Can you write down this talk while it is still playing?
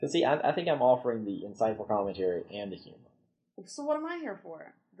see, I think I'm offering the insightful commentary and the humor. So what am I here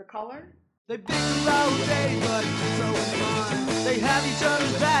for? The color? They bicker all day, but so fun. They have each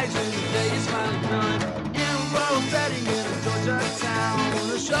other's bags and the day is finally done. In a rural setting in a Georgia town,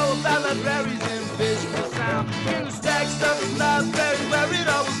 a show about libraries and visual sound. In the stack stuff is library where it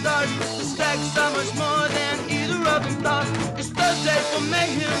always starts. The stack's so much more than either of them thought. It's Thursday for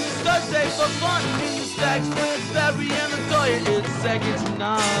mayhem, it's Thursday for fun. In the stacks with Barry and Latoya, it's second to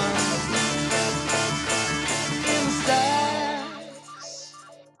none. In the stacks.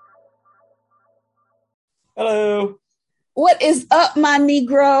 Hello. What is up, my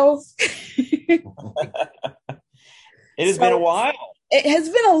Negro? It has been a while. It has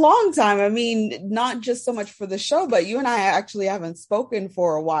been a long time. I mean, not just so much for the show, but you and I actually haven't spoken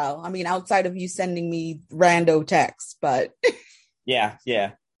for a while. I mean, outside of you sending me rando texts, but Yeah.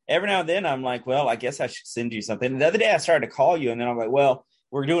 Every now and then I'm like, well, I guess I should send you something. The other day I started to call you and then I'm like, well,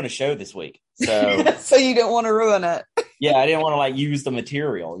 we're doing a show this week. So so you didn't want to ruin it. Yeah, I didn't want to use the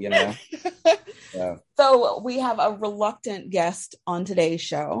material, So we have a reluctant guest on today's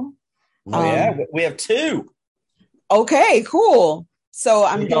show. Yeah, we have two. Okay, cool. So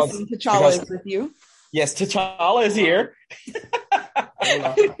I'm guessing T'Challa is with you. Yes, T'Challa is here.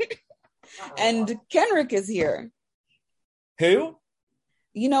 And Kenrick is here. Who?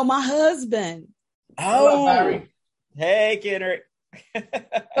 You know, my husband. Oh, hey, Kenrick.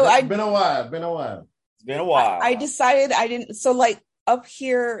 It's been a while. It's been a while. I decided I didn't. So up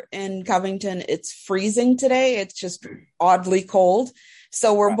here in Covington, it's freezing today. It's just oddly cold.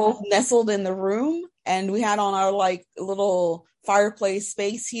 So we're both nestled in the room and we had on our little fireplace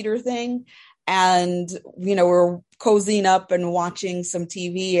space heater thing. And, we're cozying up and watching some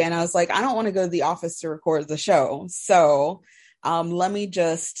TV. And I was like, I don't want to go to the office to record the show. So let me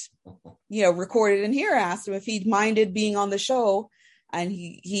just, record it in here. I asked him if he'd minded being on the show. And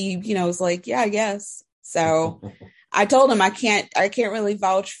he was like, yeah, I guess. So I told him I can't really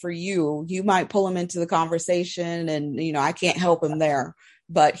vouch for you. You might pull him into the conversation and, I can't help him there,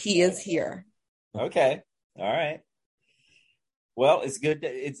 but he is here. Okay. All right. Well, it's good.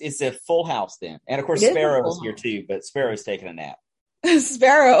 It's a full house then. And of course, Sparrow's here too, but Sparrow's taking a nap.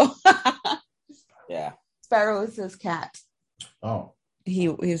 Sparrow. Yeah. Sparrow is his cat. Oh. He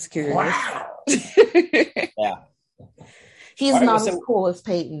was curious. Wow. Yeah. He's not as cool as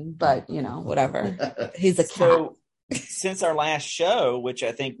Peyton, but whatever. He's a cat. So, since our last show, which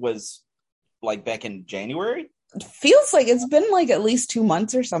I think was back in January, it feels like it's been at least 2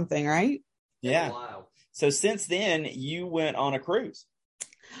 months or something, right? Yeah. Wow. So since then, you went on a cruise.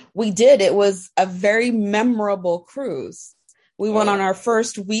 We did. It was a very memorable cruise. We went on our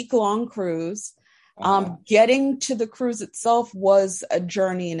first week-long cruise. Getting to the cruise itself was a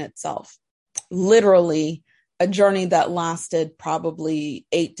journey in itself. Literally a journey that lasted probably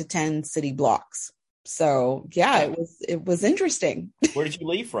 8 to 10 city blocks. So yeah, it was interesting. Where did you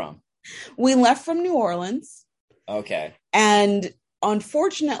leave from? We left from New Orleans. Okay. And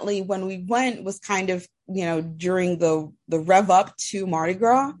unfortunately, when we went was kind of, during the rev up to Mardi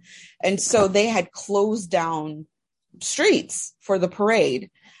Gras. And so they had closed down streets for the parade.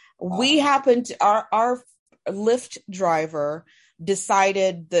 We happened to, our Lyft driver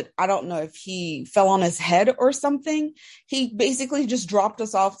decided that, I don't know if he fell on his head or something. He basically just dropped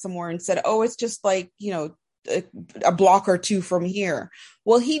us off somewhere and said, oh, it's just a block or two from here.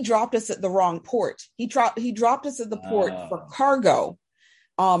 Well, he dropped us at the wrong port. He dropped us at the port for cargo,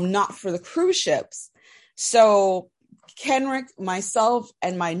 not for the cruise ships. So Kenrick, myself,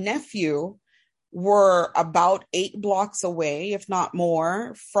 and my nephew were about 8 blocks away, if not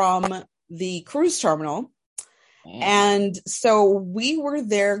more, from the cruise terminal. And so we were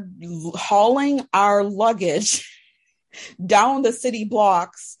there hauling our luggage down the city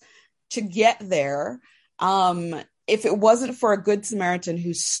blocks to get there. If it wasn't for a good Samaritan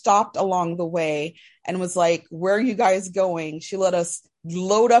who stopped along the way and was like, where are you guys going? She let us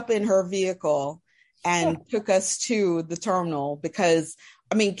load up in her vehicle and took us to the terminal because,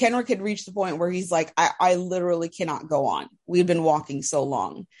 Kenrick had reached the point where he's like, I literally cannot go on. We've been walking so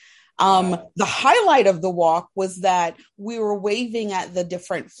long. The highlight of the walk was that we were waving at the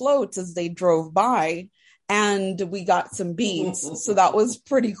different floats as they drove by and we got some beads. So that was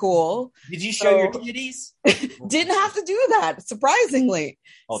pretty cool. Did you show your titties? Didn't have to do that, surprisingly.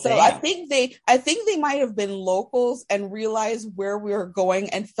 So damn. I think they might have been locals and realized where we were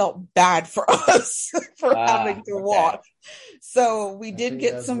going and felt bad for us for having to walk. So we did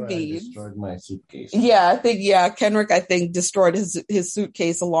get some beads. I destroyed my suitcase. Yeah, Kenrick destroyed his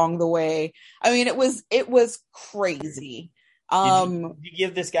suitcase along the way. It was crazy. Did you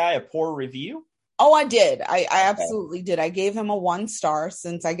give this guy a poor review? Oh, I did. I absolutely did. I gave him a 1 star,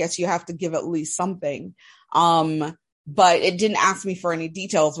 since I guess you have to give at least something. But it didn't ask me for any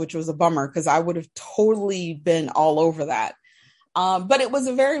details, which was a bummer, because I would have totally been all over that. But it was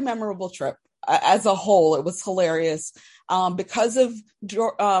a very memorable trip. As a whole, it was hilarious. Because of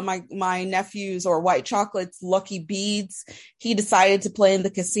my nephew's, or White Chocolate's, lucky beads, he decided to play in the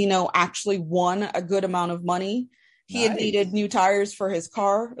casino, actually won a good amount of money. He had needed new tires for his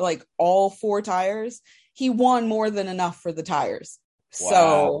car, like all 4 tires. He won more than enough for the tires. Wow.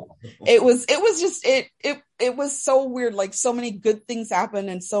 So it was so weird. Like, so many good things happened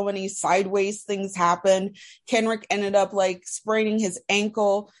and so many sideways things happened. Kenrick ended up like spraining his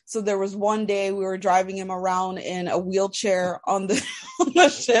ankle. So there was one day we were driving him around in a wheelchair on the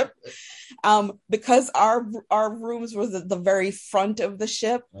ship. Because our rooms was at the very front of the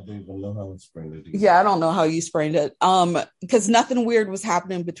ship. I don't even know how I sprained it. Yeah, I don't know how you sprained it. Because nothing weird was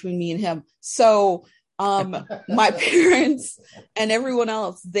happening between me and him. So my parents and everyone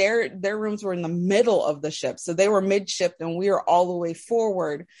else, their rooms were in the middle of the ship. So they were midship and we were all the way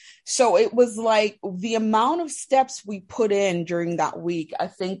forward. So it was like the amount of steps we put in during that week, I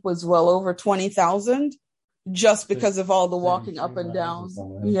think, was well over 20,000, just because of all the walking up and down.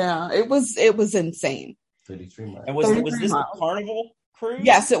 Yeah, it was insane. 33 miles. And was this a Carnival cruise?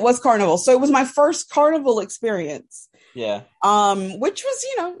 Yes, it was Carnival. So it was my first Carnival experience. Yeah. Which was,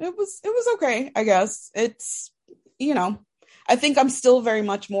 it was okay, I guess. It's, I think I'm still very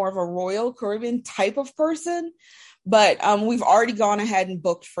much more of a Royal Caribbean type of person, but we've already gone ahead and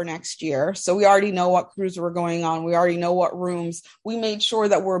booked for next year. So we already know what cruise we're going on. We already know what rooms. We made sure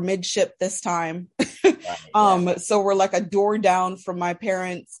that we're midship this time. Right, so we're like a door down from my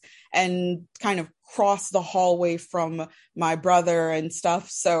parents and kind of cross the hallway from my brother and stuff.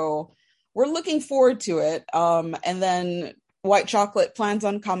 So we're looking forward to it. And then White Chocolate plans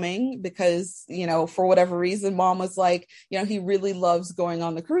on coming because, for whatever reason, Mom was like, he really loves going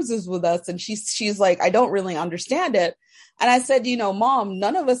on the cruises with us. And she's like, I don't really understand it. And I said, Mom,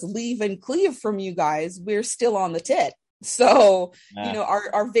 none of us leave and cleave from you guys. We're still on the tit. So,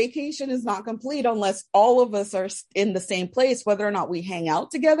 our vacation is not complete unless all of us are in the same place. Whether or not we hang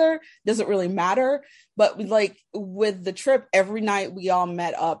out together doesn't really matter. But like with the trip, every night we all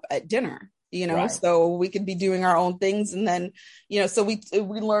met up at dinner, right. So we could be doing our own things. And then, so we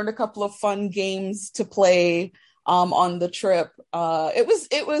learned a couple of fun games to play on the trip.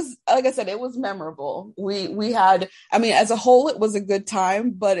 It was, like I said, it was memorable. We had, as a whole, it was a good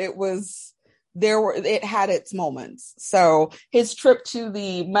time, but it had its moments. So his trip to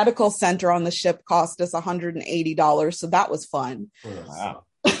the medical center on the ship cost us $180. So that was fun. Wow.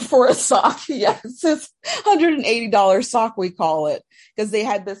 For a sock. Yes. It's $180 sock, we call it, because they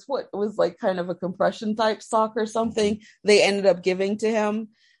had this, what was like kind of a compression type sock or something they ended up giving to him.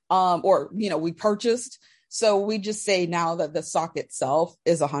 We purchased. So we just say now that the sock itself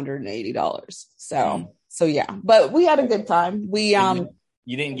is $180. So yeah, but we had a good time.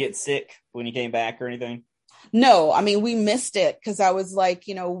 You didn't get sick when you came back or anything? No, we missed it because I was like,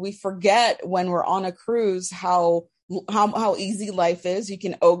 we forget when we're on a cruise how easy life is. You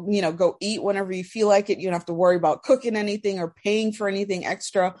can, go eat whenever you feel like it. You don't have to worry about cooking anything or paying for anything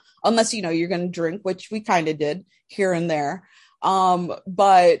extra unless, you're going to drink, which we kind of did here and there.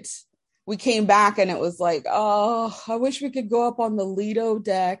 But we came back and it was like, oh, I wish we could go up on the Lido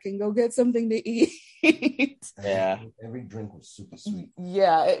deck and go get something to eat. Yeah. Every drink was super sweet.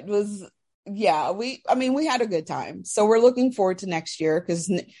 Yeah, it was. Yeah, we had a good time. So we're looking forward to next year because,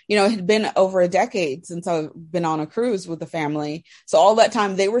 it had been over a decade since I've been on a cruise with the family. So all that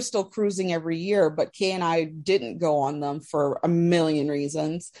time they were still cruising every year, but Kay and I didn't go on them for a million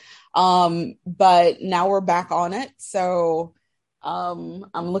reasons. But now we're back on it. So I'm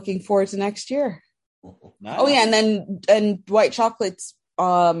looking forward to next year. Nice. Oh yeah. And White Chocolate's,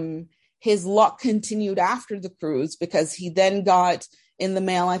 his luck continued after the cruise because he then got in the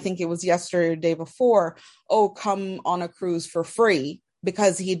mail, I think it was yesterday or the day before, come on a cruise for free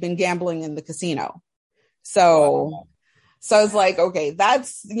because he'd been gambling in the casino. So I was like, okay,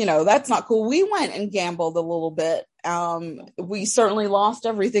 that's not cool. We went and gambled a little bit. We certainly lost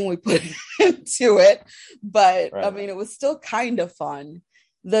everything we put into it, but right. It was still kind of fun.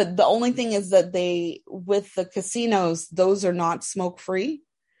 The only thing is that with the casinos, those are not smoke free.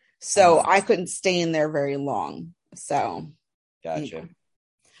 So I couldn't stay in there very long. So gotcha.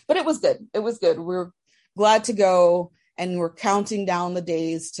 But it was good. It was good. We're glad to go and we're counting down the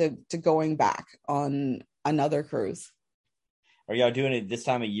days to going back on another cruise. Are y'all doing it this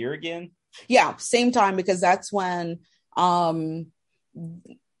time of year again? Yeah, same time because that's when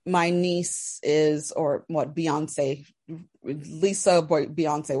my niece is, or what, Beyonce, Lisa,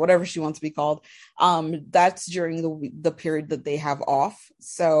 Beyonce, whatever she wants to be called. That's during the period that they have off.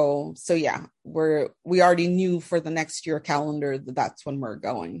 So yeah, we already knew for the next year calendar that's when we're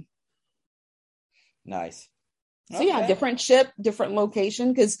going. Nice. So yeah, different ship, different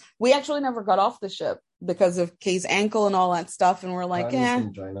location, because we actually never got off the ship because of Kay's ankle and all that stuff, and we're like, You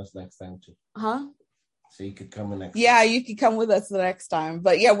can join us next time too. Huh? So you could come next Yeah, time. you could come with us the next time.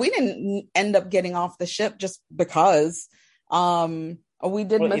 But yeah, we didn't end up getting off the ship just because we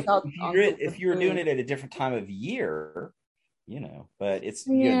did miss out. If you were doing it at a different time of year, but it's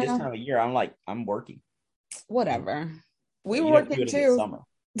this time of year, I'm working. Whatever. We So were working too. Summer.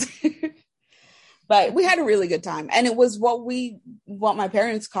 But we had a really good time. And it was what my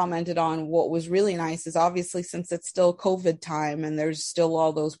parents commented on. What was really nice is obviously, since it's still COVID time and there's still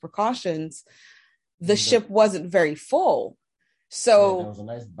all those precautions, the ship wasn't very full. So there was a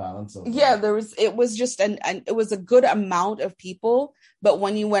nice balance of it was just it was a good amount of people, but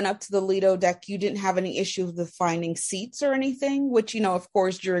when you went up to the Lido deck, you didn't have any issues with finding seats or anything, which, of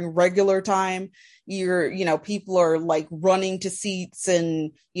course, during regular time, people are like running to seats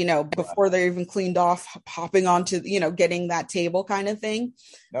and, before they're even cleaned off, hopping onto, getting that table kind of thing.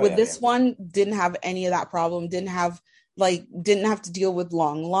 One, didn't have any of that problem, didn't have to deal with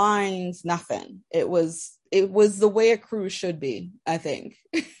long lines, nothing. It was the way a cruise should be, I think.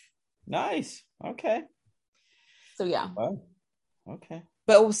 Nice. Okay. So yeah. Well, okay.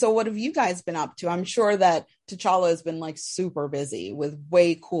 But so what have you guys been up to? I'm sure that T'Challa has been like super busy with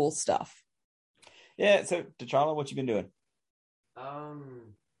way cool stuff. Yeah. So T'Challa, what you been doing? Not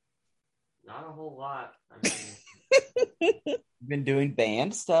a whole lot. I mean, you've been doing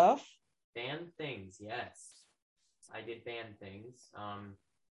band stuff? Band things, yes. I did band things.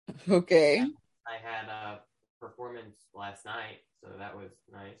 Okay. I had a performance last night, so that was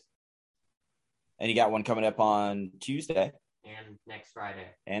nice. And you got one coming up on Tuesday. And next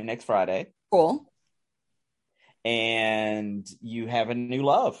Friday. Cool. And you have a new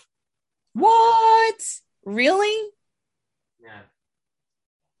love. What? Really? Yeah.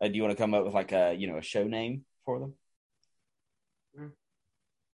 Do you want to come up with like a show name for them?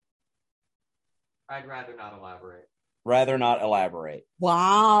 I'd rather not elaborate.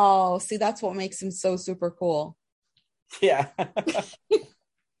 Wow. See, that's what makes him so super cool. Yeah.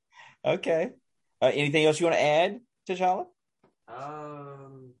 Okay. Anything else you want to add, T'Challa?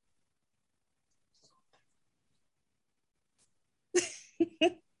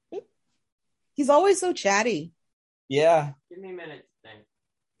 He's always so chatty. Yeah. Give me a minute to think.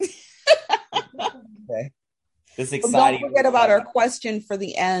 Okay. This exciting. Don't forget about our question for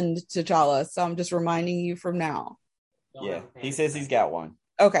the end, T'Challa. So I'm just reminding you from now. Yeah, he says he's got one.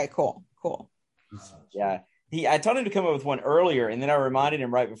 Okay, cool. Yeah, I told him to come up with one earlier, and then I reminded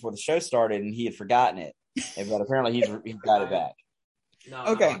him right before the show started, and he had forgotten it. But apparently, he's got it back. No,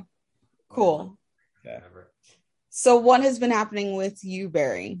 okay, no. Cool. Okay. So, what has been happening with you,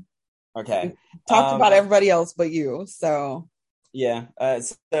 Barry? Okay, we talked about everybody else but you. So, yeah.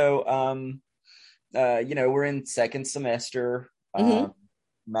 We're in second semester. Matter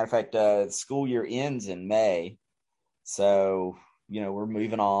of fact, school year ends in May. So, we're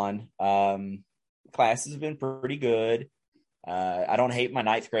moving on. Classes have been pretty good. I don't hate my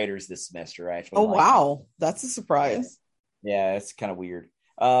ninth graders this semester, actually. Oh, wow. That's a surprise. Yeah, it's kind of weird.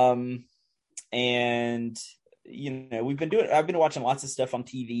 And, I've been watching lots of stuff on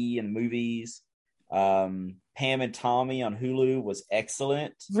TV and movies. Pam and Tommy on Hulu was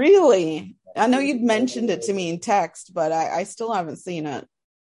excellent. Really? I know you'd mentioned it to me in text, but I still haven't seen it.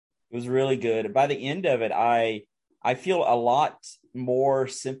 It was really good. By the end of it, I feel a lot more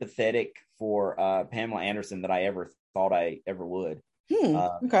sympathetic for Pamela Anderson than I ever thought I ever would.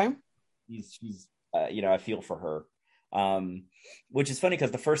 Okay. She's I feel for her, which is funny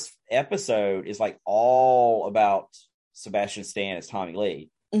because the first episode is like all about Sebastian Stan as Tommy Lee,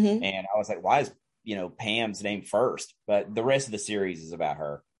 and I was like, why is Pam's name first? But the rest of the series is about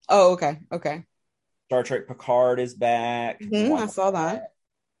her. Oh, okay. Star Trek Picard is back. I saw that.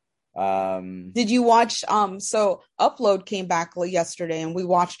 Did you watch so Upload came back yesterday and we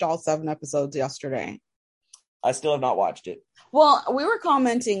watched all 7 episodes yesterday? I still have not watched it. Well, we were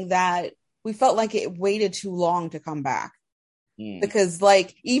commenting that we felt like it waited too long to come back because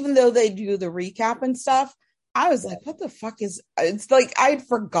even though they do the recap and stuff, I was like, what the fuck is it's like I'd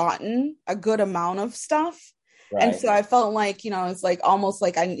forgotten a good amount of stuff. Right. And so I felt like, it's like almost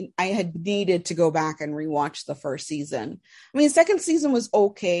like I had needed to go back and rewatch the first season. I mean, second season was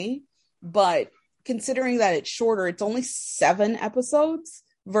okay, but considering that it's shorter, it's only 7 episodes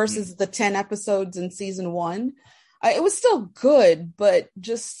versus the 10 episodes in season 1. It was still good, but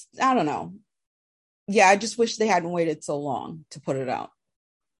just, I don't know. Yeah, I just wish they hadn't waited so long to put it out.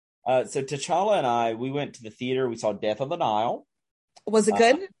 So T'Challa and I, we went to the theater. We saw Death on the Nile. Was it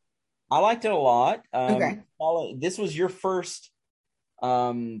good? I liked it a lot. Okay. This was your first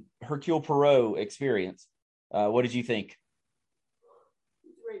Hercule Poirot experience. What did you think?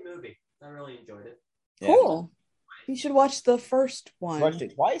 It's a great movie. I really enjoyed it. Cool. You should watch the first one. You watched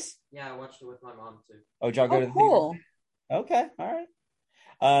it twice? Yeah, I watched it with my mom too. Oh, did y'all go to the cool. theater? Okay, all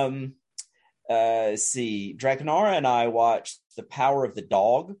right. See, Drakenara and I watched The Power of the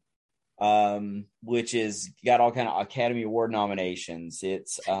Dog, which is got all kind of Academy Award nominations.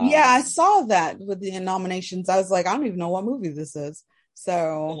 It's yeah, I saw that with the nominations. I was like, I don't even know what movie this is.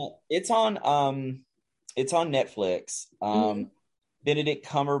 So it's on Netflix. Benedict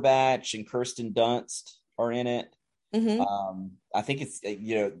Cumberbatch and Kirsten Dunst are in it. I think it's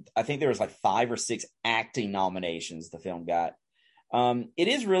I think there was like 5 or 6 acting nominations the film got. It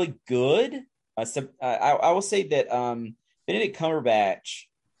is really good. I will say that Benedict Cumberbatch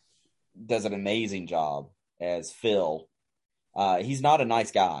does an amazing job as Phil. He's not a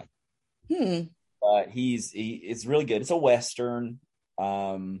nice guy, but it's really good. It's a Western.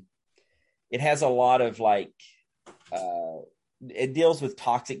 It has a lot of like it deals with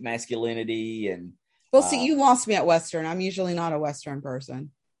toxic masculinity and. Well, see, you lost me at Western. I'm usually not a Western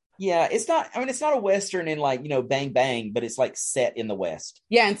person. Yeah, it's not. I mean, it's not a Western in like bang bang, but it's like set in the West.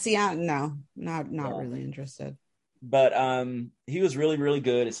 Yeah, and see, not really interested. But he was really really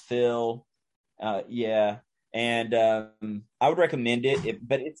good as Phil. Yeah, and I would recommend it.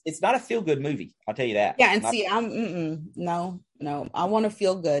 But it's not a feel good movie. I'll tell you that. Yeah, and see, no. I want to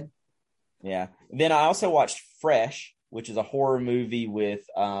feel good. Yeah. Then I also watched Fresh, which is a horror movie with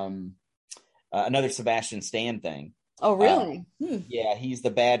another Sebastian Stan thing. Oh, really? Yeah, he's the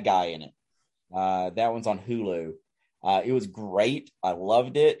bad guy in it. That one's on Hulu. It was great. I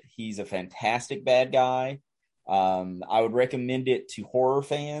loved it. He's a fantastic bad guy. I would recommend it to horror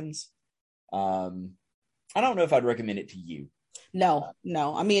fans. I don't know if I'd recommend it to you. No.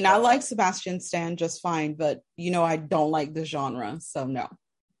 I mean, I like Sebastian Stan just fine, but I don't like the genre, so no.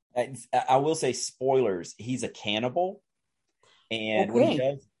 I will say spoilers. He's a cannibal, and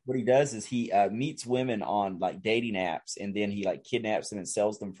what he does is he meets women on like dating apps, and then he like kidnaps them and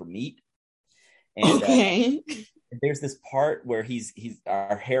sells them for meat. And there's this part where he's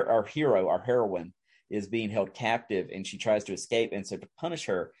our heroine is being held captive, and she tries to escape, and so to punish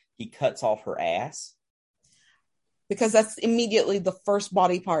her, he cuts off her ass. Because that's immediately the first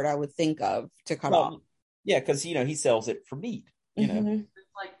body part I would think of to cut off. Yeah, because he sells it for meat. There's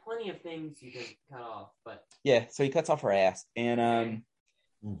like plenty of things you can cut off, but yeah, so he cuts off her ass, and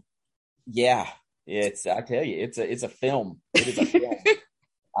yeah, I tell you, it's a film. It is a film.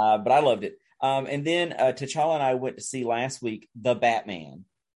 But I loved it. And then T'Challa and I went to see last week The Batman.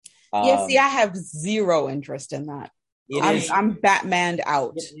 See, I have zero interest in that. I'm Batmaned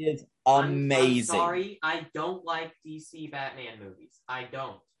out. It is amazing. I'm sorry, I don't like DC Batman movies. I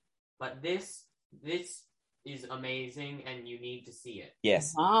don't. But this is amazing, and you need to see it.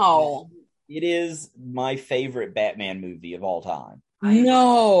 Yes. Wow. It is my favorite Batman movie of all time.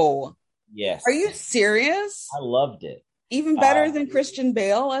 No. Yes. Are you serious? I loved it. Even better than Christian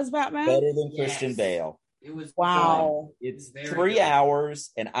Bale as Batman? Better than Christian Bale. It was wow. It's 3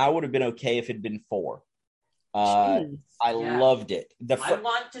 hours, and I would have been okay if it had been 4. I loved it. I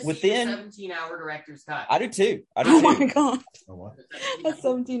want to see the 17-hour director's cut. I do too. Oh my god. A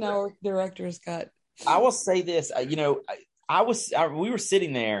 17-hour director's cut. I will say this, we were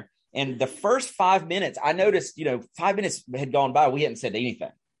sitting there, and the first 5 minutes, I noticed, 5 minutes had gone by. We hadn't said anything,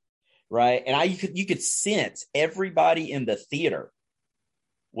 right? And you could sense everybody in the theater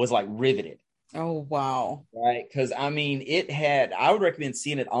was like riveted. Oh wow! Right, because I mean, I would recommend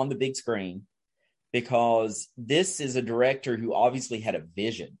seeing it on the big screen, because this is a director who obviously had a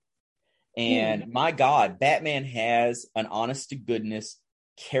vision, and my God, Batman has an honest to goodness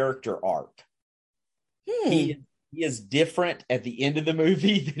character arc. He is different at the end of the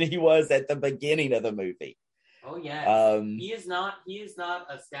movie than he was at the beginning of the movie. Oh yeah, he is not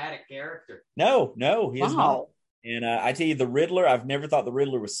a static character. No, he is not. And I tell you, the Riddler, I've never thought the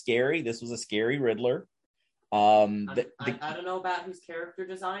Riddler was scary. This was a scary Riddler. I don't know about his character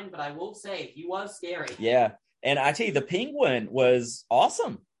design, but I will say he was scary. Yeah, and I tell you, the Penguin was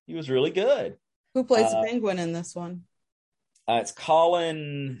awesome. He was really good. Who plays the Penguin in this one? It's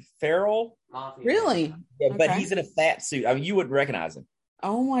Colin Farrell. Really? Yeah, but he's in a fat suit. I mean, you wouldn't recognize him.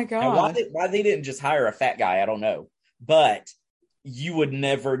 Oh my god! Now, why they didn't just hire a fat guy, I don't know. But you would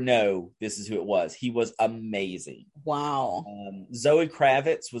never know this is who it was. He was amazing. Wow. Zoe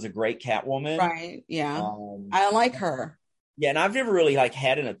Kravitz was a great Catwoman. Right. Yeah. I like her. Yeah, and I've never really like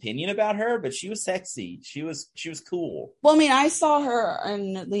had an opinion about her, but she was sexy. She was cool. Well, I mean, I saw her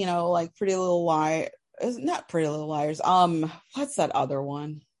in, like Pretty Little Liars. Not Pretty Little Liars. What's that other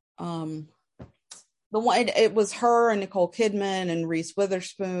one? The one, it was her and Nicole Kidman and Reese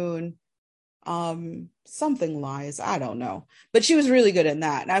Witherspoon. Something Lies. I don't know, but she was really good in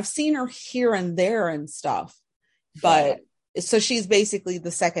that. And I've seen her here and there and stuff. But so she's basically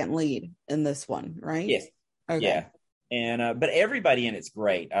the second lead in this one, right? Yes. Okay. Yeah. And but everybody in it's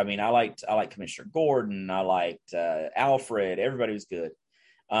great. I mean, I liked Commissioner Gordon. I liked Alfred. Everybody was good.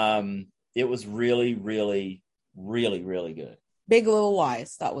 It was really, really, really, really good. Big Little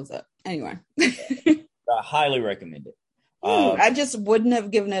Lies. That was it. Anyway, I highly recommend it. I just wouldn't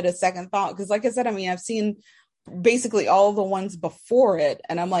have given it a second thought because, like I said, I mean, I've seen basically all the ones before it,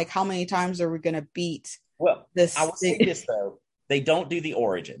 and I'm like, how many times are we going to beat? Well, this? I will say this though: they don't do the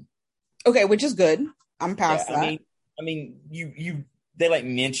origin. Okay, which is good. I'm past that. I mean, they like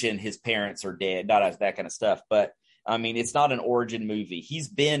mention his parents are dead, not that kind of stuff. But I mean, it's not an origin movie. He's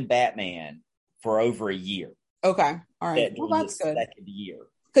been Batman for over a year. Okay, all right. Well, that's good. Second year,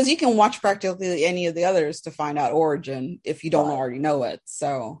 because you can watch practically any of the others to find out origin if you don't already know it.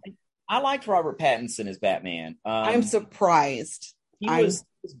 So I liked Robert Pattinson as Batman. I'm surprised. He was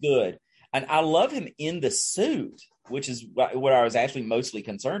good, and I love him in the suit, which is what I was actually mostly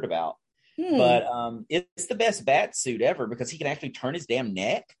concerned about. But it's the best bat suit ever because he can actually turn his damn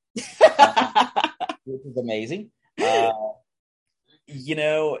neck, which is amazing.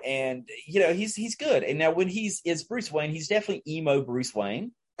 He's good. And now when is Bruce Wayne, he's definitely emo Bruce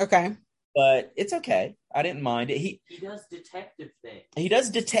Wayne. Okay. But it's okay. I didn't mind it. He does detective things. He does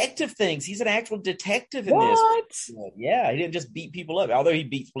detective things. He's an actual detective in this. Yeah, he didn't just beat people up, although he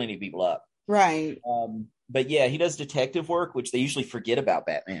beats plenty of people up. Right. But yeah, he does detective work, which they usually forget about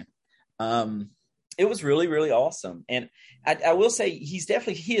Batman. It was really, really awesome. And I will say he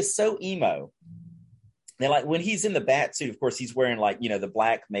is so emo. And like when he's in the bat suit, of course, he's wearing the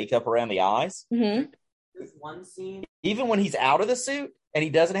black makeup around the eyes. Mm-hmm. There's one scene. Even when he's out of the suit and he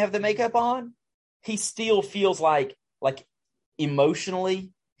doesn't have the makeup on, he still feels like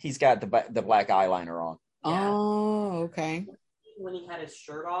emotionally he's got the black eyeliner on. Yeah. Oh, okay. When he had his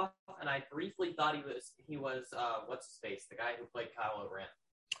shirt off, and I briefly thought he was what's his face, the guy who played Kylo Ren.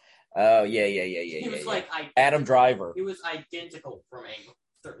 Oh yeah. He was like Adam Driver. He was identical from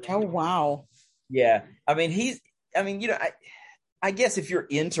certain. Oh wow. Yeah, I mean I guess if you're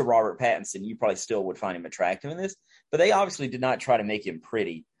into Robert Pattinson, you probably still would find him attractive in this. But they obviously did not try to make him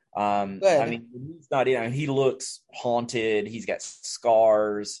pretty. I mean, he's not. He looks haunted. He's got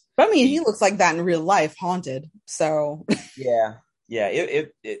scars. But I mean, he looks like that in real life, haunted. So yeah.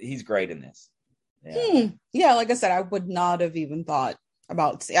 He's great in this. Yeah, like I said, I would not have even thought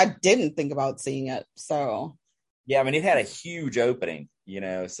about. I didn't think about seeing it. So yeah, I mean, it had a huge opening.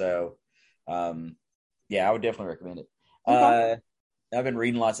 So yeah, I would definitely recommend it. Okay. I've been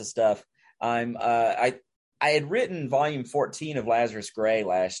reading lots of stuff. I had written volume 14 of Lazarus Gray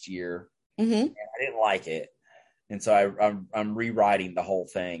last year, and I didn't like it, and so I'm rewriting the whole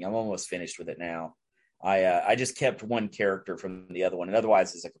thing. I'm almost finished with it now. I just kept one character from the other one, and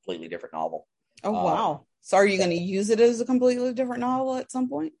otherwise it's a completely different novel. Oh wow! So are you going to use it as a completely different novel at some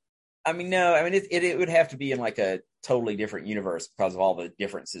point? I mean, no. I mean, it would have to be in like a totally different universe because of all the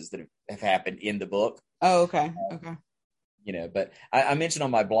differences that have happened in the book. Oh, okay. Okay. But I mentioned on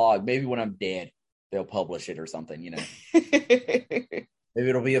my blog, maybe when I'm dead, they'll publish it or something, Maybe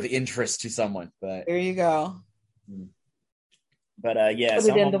it'll be of interest to someone. But there you go. But yeah. Put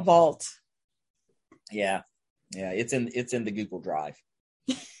it in the vault. Yeah. Yeah. It's in the Google Drive.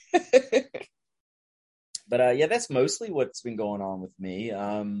 But yeah, that's mostly what's been going on with me.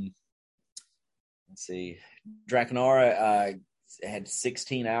 Let's see. Drakenara had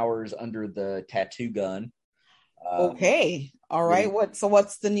 16 hours under the tattoo gun. Okay. All right.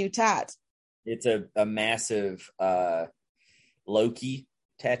 What's the new tat? It's a massive Loki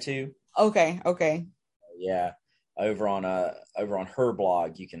tattoo. Okay. Yeah. Over on her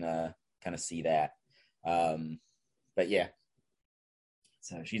blog, you can kind of see that. But yeah.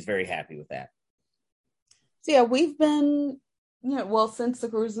 So she's very happy with that. So yeah, we've been, since the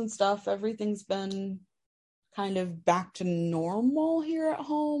cruise and stuff, everything's been kind of back to normal here at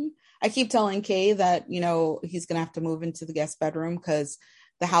home. I keep telling Kay that, he's going to have to move into the guest bedroom because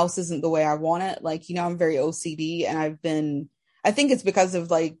the house isn't the way I want it. Like, I'm very OCD, and I think it's because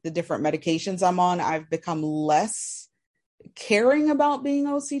of like the different medications I'm on. I've become less caring about being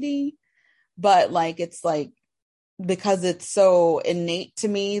OCD, but like, it's like because it's so innate to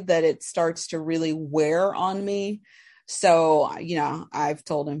me that it starts to really wear on me. So, you know, I've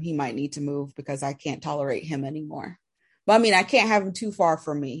told him he might need to move because I can't tolerate him anymore. But I mean, I can't have him too far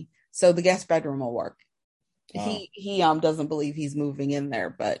from me. So the guest bedroom will work. Wow. He doesn't believe he's moving in there,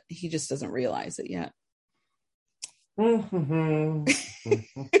 but he just doesn't realize it yet.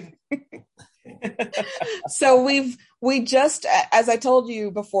 So we just, as I told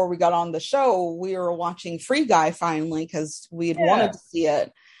you before we got on the show, we were watching Free Guy finally because we had wanted to see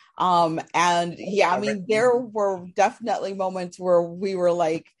it. And yeah, I mean, there were definitely moments where we were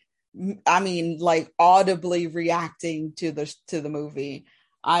like, I mean, like audibly reacting to the movie.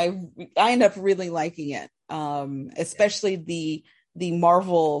 I ended up really liking it, especially the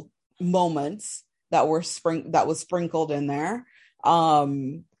Marvel moments that was sprinkled in there.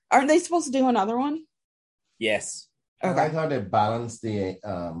 Aren't they supposed to do another one? Yes. Okay. Okay. I thought it balanced the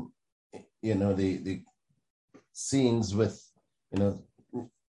scenes with, you know,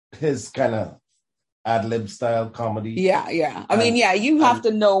 his kind of ad-lib style comedy. Yeah. I mean, yeah, you have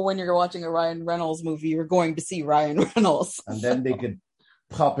to know when you're watching a Ryan Reynolds movie, you're going to see Ryan Reynolds. And then they could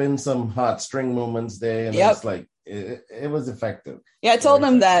pop in some hot string moments there, and it's like it was effective. Yeah, I told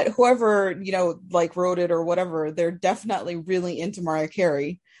him that whoever, you know, like wrote it or whatever, they're definitely really into Mariah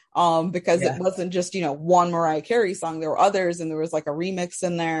Carey. Because it wasn't just, you know, one Mariah Carey song, there were others, and there was like a remix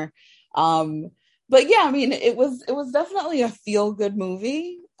in there. But yeah, I mean, it was definitely a feel-good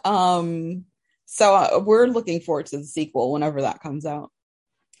movie. So we're looking forward to the sequel whenever that comes out.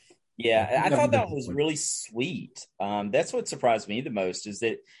 Yeah, I thought that was really sweet. That's what surprised me the most, is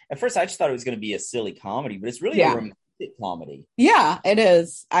that at first I just thought it was going to be a silly comedy, but it's really a romantic comedy. Yeah, it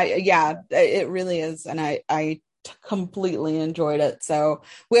is. It really is. And I completely enjoyed it. So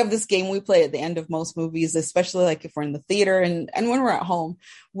we have this game we play at the end of most movies, especially like if we're in the theater and when we're at home,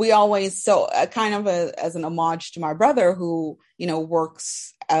 we always, kind of as an homage to my brother who, you know,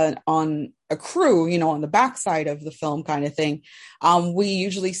 works on a crew, you know, on the backside of the film kind of thing. We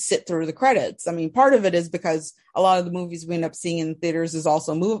usually sit through the credits. I mean, part of it is because a lot of the movies we end up seeing in theaters is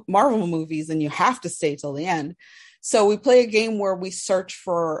also Marvel movies, and you have to stay till the end. So we play a game where we search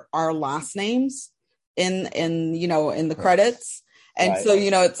for our last names in the credits. And so, you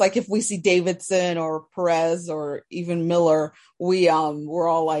know, it's like if we see Davidson or Perez or even Miller, we're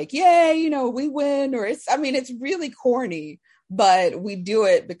all like, yay, you know, we win. Or it's really corny, but we do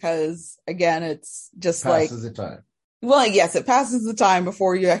it because, again, it's just passes the time. Well, yes, it passes the time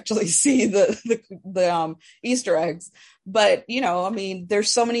before you actually see the Easter eggs. But, you know, I mean, there's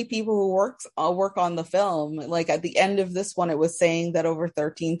so many people who work on the film. Like at the end of this one, it was saying that over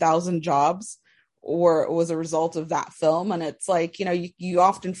 13,000 jobs was a result of that film. And it's like, you know, you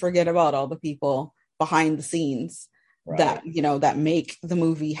often forget about all the people behind the scenes that, you know, that make the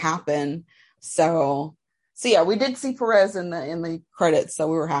movie happen. So yeah, we did see Perez in the credits, so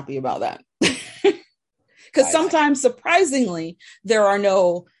we were happy about that. Because sometimes, surprisingly, there are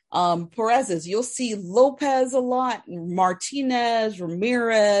no Perez's. You'll see Lopez a lot, Martinez,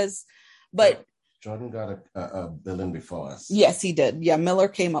 Ramirez, but Jordan got a villain before us. Yes, he did. Yeah, Miller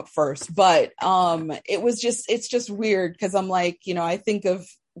came up first, but it's just weird because I'm like, you know, I think of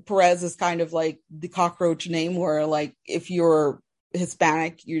Perez as kind of like the cockroach name, where like if you're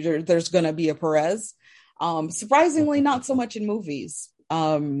Hispanic, there's gonna be a Perez. Surprisingly, not so much in movies.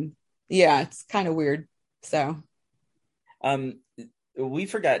 Yeah, it's kind of weird. So, we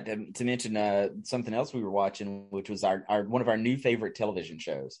forgot to mention something else we were watching, which was our one of our new favorite television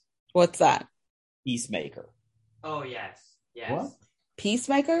shows. What's that? Peacemaker. Oh yes. What?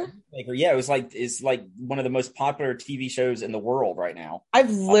 Peacemaker? Yeah, it's like one of the most popular TV shows in the world right now.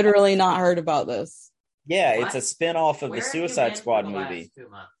 I've literally not heard about this. Yeah, What? it's a spinoff of the Suicide Squad movie.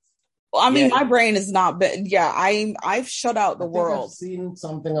 Well, I mean, my brain is not, but yeah, I've shut out the world. I've seen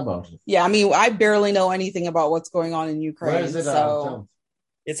something about it. Yeah, I mean, I barely know anything about what's going on in Ukraine. Where is it?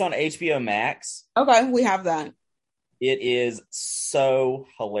 It's on HBO Max. Okay, we have that. It is so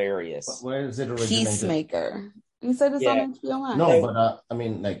hilarious. But where is it originated? Peacemaker. You said it's on HBO Max. No, but I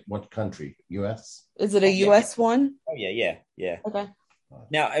mean, like, what country? U.S.? Is it a U.S. one? Oh yeah. Okay.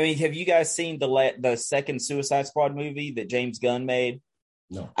 Now, I mean, have you guys seen the second Suicide Squad movie that James Gunn made?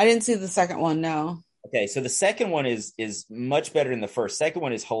 No, I didn't see the second one. No. Okay, so the second one is much better than the first. Second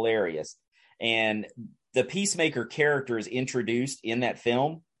one is hilarious, and the Peacemaker character is introduced in that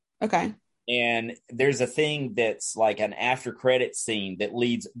film. Okay. And there's a thing that's like an after credit scene that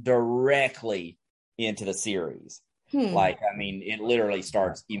leads directly into the series. Like, I mean, it literally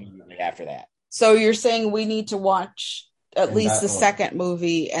starts immediately after that. So you're saying we need to watch at least the second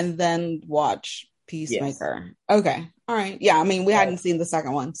movie and then watch Peacemaker. Yes. Okay. All right. Yeah. I mean, we hadn't seen the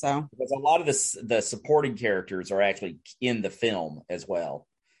second one, so because a lot of the supporting characters are actually in the film as well.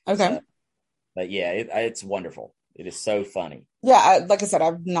 Okay. So, but yeah, it's wonderful. It is so funny. Yeah, like I said,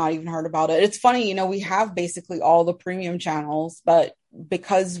 I've not even heard about it. It's funny, we have basically all the premium channels, but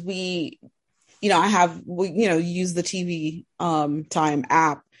because we use the TV Time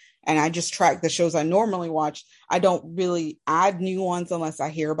app, and I just track the shows I normally watch. I don't really add new ones unless I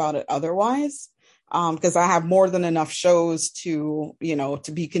hear about it otherwise, because I have more than enough shows to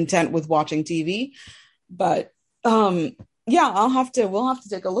be content with watching TV. But yeah, we'll have to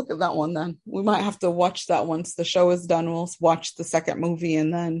take a look at that one then. We might have to watch that once the show is done. We'll watch the second movie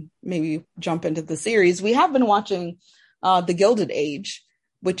and then maybe jump into the series. We have been watching The Gilded Age,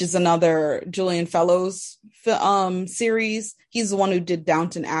 which is another Julian Fellows series. He's the one who did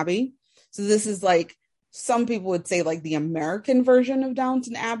Downton Abbey. So this is like, some people would say like the American version of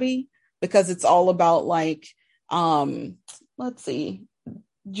Downton Abbey, because it's all about like, let's see,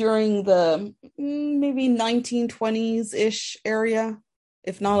 during the maybe 1920s-ish area,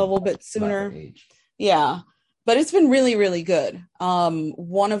 if not a little bit sooner. Yeah, but it's been really, really good.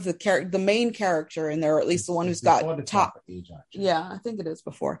 One of the main character in there, or at least the one who's got top age, yeah, I think it is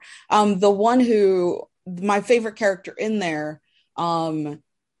before. The one who, my favorite character in there,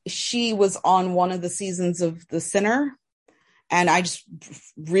 she was on one of the seasons of The Sinner, and I just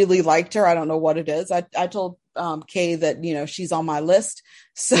really liked her. I don't know what it is. I told Kay that, she's on my list.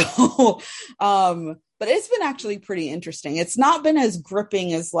 So, but it's been actually pretty interesting. It's not been as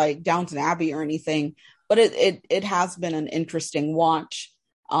gripping as like Downton Abbey or anything, but it has been an interesting watch.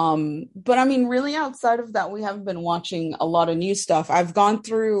 But I mean, really outside of that, we haven't been watching a lot of new stuff. I've gone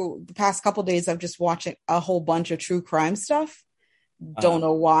through the past couple of days. I've just watched a whole bunch of true crime stuff. Don't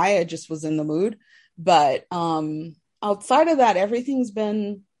know why. I just was in the mood, but, outside of that, everything's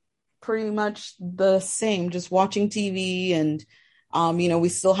been pretty much the same, just watching TV. And, we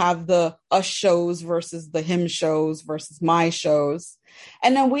still have the us shows versus the him shows versus my shows.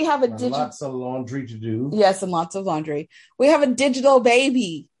 And then we have lots of laundry to do. Yes, and lots of laundry. We have a digital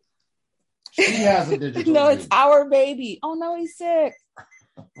baby. She has a digital No, baby. It's our baby. Oh, no, he's sick.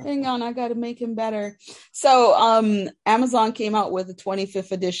 Hang on, I got to make him better. So Amazon came out with the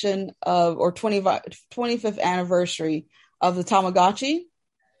 25th edition or 25th anniversary of the Tamagotchi.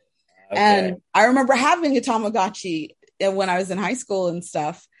 Okay. And I remember having a Tamagotchi when I was in high school and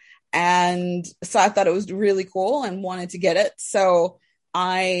stuff. And so I thought it was really cool and wanted to get it. So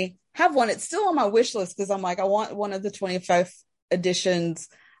I have one. It's still on my wish list because I'm like, I want one of the 25th editions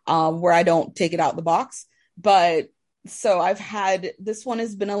where I don't take it out the box. But so I've had, this one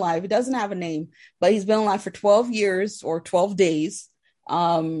has been alive. It doesn't have a name, but he's been alive for 12 years or 12 days.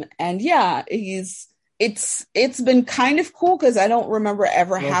 And yeah, it's been kind of cool because I don't remember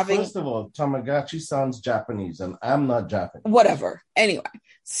ever having. First of all, Tamagotchi sounds Japanese and I'm not Japanese. Whatever. Anyway,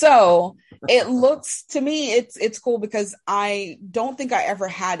 so it looks to me, it's cool because I don't think I ever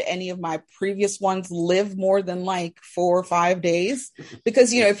had any of my previous ones live more than like 4 or 5 days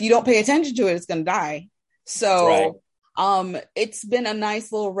because, if you don't pay attention to it, it's going to die. So, right. It's been a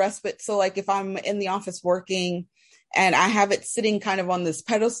nice little respite. So like if I'm in the office working and I have it sitting kind of on this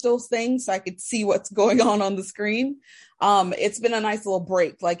pedestal thing so I could see what's going on the screen, it's been a nice little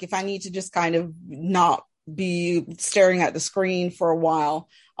break. Like if I need to just kind of not be staring at the screen for a while,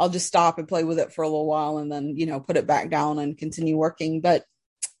 I'll just stop and play with it for a little while and then, put it back down and continue working. But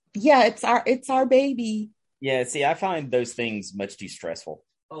yeah, it's our baby. Yeah. See, I find those things much too stressful.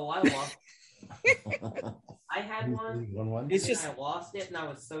 Oh, I love I had one. It's just I lost it and I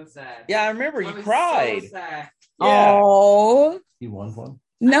was so sad. Yeah, I remember you cried. So sad. Yeah. Oh, he won one.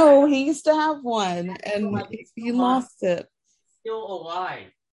 No, he used to have one and he lost it. Still alive.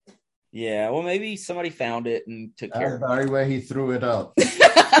 Yeah, well, maybe somebody found it and took care of it. Sorry, where he threw it out.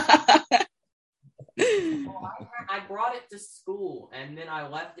 I brought it to school and then I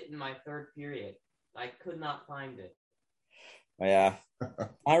left it in my third period. I could not find it. Yeah,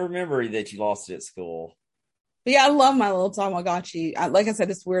 I remember that you lost it at school. But yeah, I love my little Tamagotchi. Like I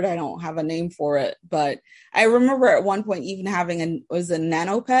said, it's weird I don't have a name for it, but I remember at one point even having a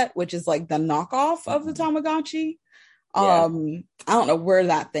Nanopet, which is like the knockoff of the Tamagotchi. Yeah. I don't know where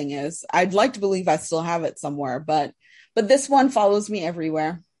that thing is. I'd like to believe I still have it somewhere, but this one follows me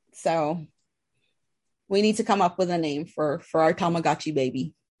everywhere. So we need to come up with a name for our Tamagotchi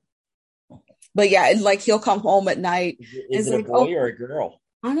baby. But yeah, like he'll come home at night. Is it a boy or a girl?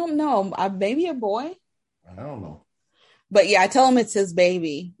 I don't know. Maybe a boy. I don't know. But yeah, I tell him it's his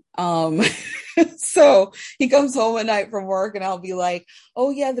baby. So he comes home at night from work and I'll be like, oh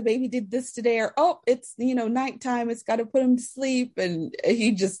yeah, the baby did this today, or oh, it's nighttime, it's got to put him to sleep, and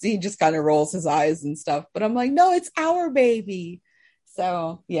he just kind of rolls his eyes and stuff, but I'm like, no, it's our baby.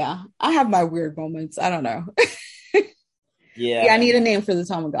 So yeah, I have my weird moments. I don't know. Yeah, I need a name for the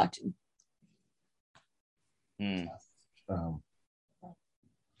Tamagotchi.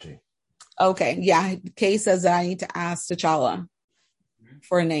 G. Okay, yeah, Kay says that I need to ask T'Challa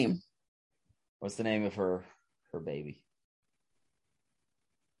for a name. What's the name of her baby?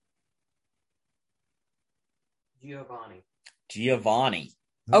 Giovanni.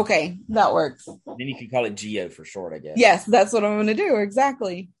 Okay, that works. Then you can call it Geo for short, I guess. Yes, that's what I'm going to do.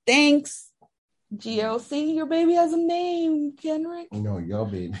 Exactly. Thanks, Geo. See, your baby has a name, Kenrick. No, your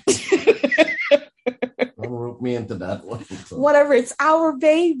baby. Don't rope me into that one. So. Whatever, it's our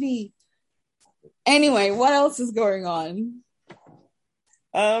baby. Anyway, what else is going on?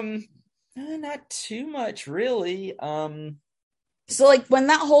 Not too much, really. So like when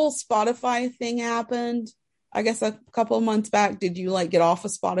that whole Spotify thing happened, I guess a couple of months back, did you like get off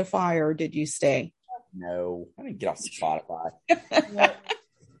of Spotify or did you stay? No, I didn't get off Spotify.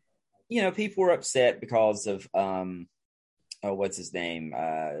 People were upset because of what's his name?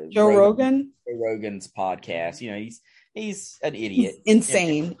 Joe Rogan. Joe Rogan's podcast. He's an idiot. He's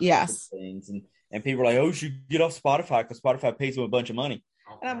insane. Yes. And people are like, oh, you should get off Spotify because Spotify pays him a bunch of money.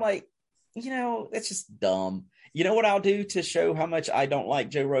 And I'm like, that's just dumb. You know what I'll do to show how much I don't like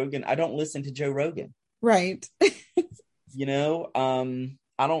Joe Rogan? I don't listen to Joe Rogan. Right. I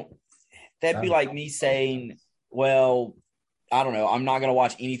don't, that'd be like me saying, well, I don't know, I'm not going to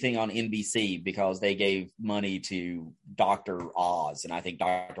watch anything on NBC because they gave money to Dr. Oz, and I think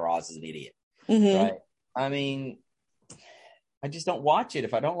Dr. Oz is an idiot. Mm-hmm. Right? I mean, I just don't watch it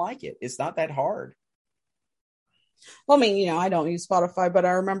if I don't like it. It's not that hard. Well, I mean, I don't use Spotify, but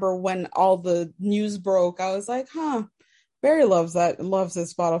I remember when all the news broke, I was like, Barry loves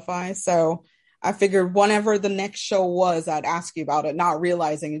his Spotify. So I figured whenever the next show was, I'd ask you about it, not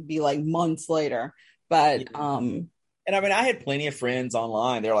realizing it'd be like months later. But, and I mean, I had plenty of friends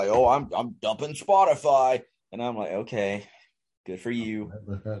online. They're like, oh, I'm dumping Spotify. And I'm like, okay, good for you. I've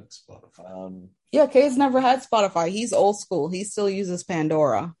never had Spotify. Yeah, Kay's never had Spotify. He's old school. He still uses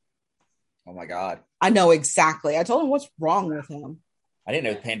Pandora. Oh my God. I know exactly. I told him what's wrong with him. I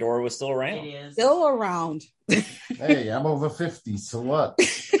didn't know Pandora was still around. It is. Still around. Hey, I'm over 50, so what?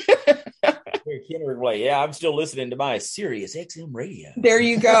 Yeah, I'm still listening to my Sirius XM radio. There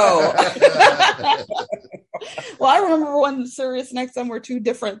you go. Well, I remember when Sirius and XM were two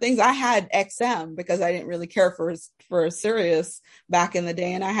different things. I had XM because I didn't really care for Sirius back in the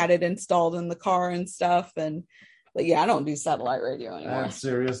day, and I had it installed in the car and stuff. But yeah, I don't do satellite radio anymore. I'm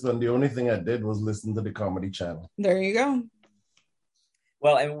serious. Then the only thing I did was listen to the Comedy Channel. There you go.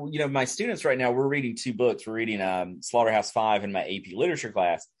 Well, and my students right now, we're reading two books. We're reading Slaughterhouse-Five in my AP literature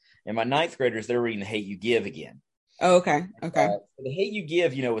class, and my ninth graders, they're reading The Hate U Give again. Oh, okay. The Hate U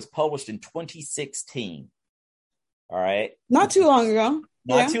Give, was published in 2016. All right, not too long ago.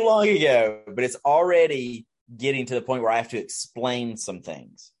 Not too long ago, but it's already getting to the point where I have to explain some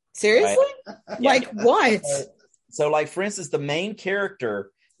things. Seriously? Right? Like what? So, like, for instance, the main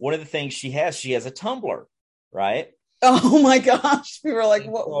character, one of the things she has a Tumblr, right? Oh my gosh. We were like,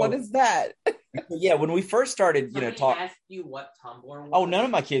 what is that? Yeah, when we first started, talking. Asked you what Tumblr was? Oh, none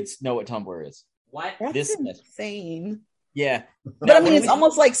of my kids know what Tumblr is. What? That's insane. Yeah. But I mean, it's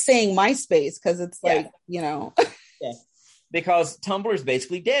almost like saying MySpace because it's like, Yeah. Because Tumblr is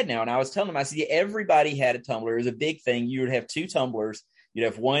basically dead now. And I was telling them, I said, everybody had a Tumblr. It was a big thing. You would have two Tumblrs. You'd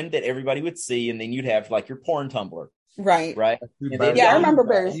have one that everybody would see, and then you'd have like your porn Tumblr. Right. I remember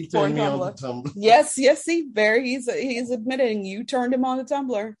Barry's porn Tumblr. Yes, see, Barry, he's admitting you turned him on to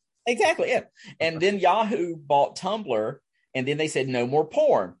Tumblr. Exactly, yeah. And then Yahoo bought Tumblr, and then they said no more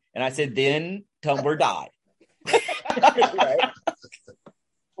porn. And I said, then Tumblr died. Right?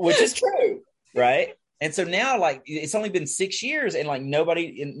 Which is true, right? And so now, like, it's only been 6 years, and like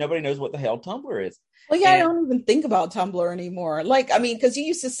nobody knows what the hell Tumblr is. Well, yeah, I don't even think about Tumblr anymore. Like, I mean, because you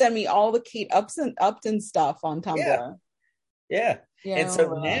used to send me all the Kate Upton stuff on Tumblr. Yeah. And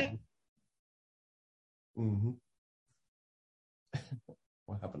so now, mm-hmm.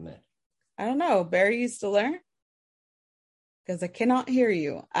 What happened there? I don't know. Barry, you still there? Because I cannot hear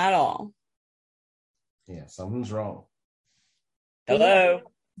you at all. Yeah, something's wrong. Hello.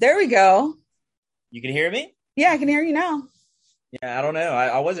 There we go. You can hear me? Yeah, I can hear you now. Yeah, I don't know.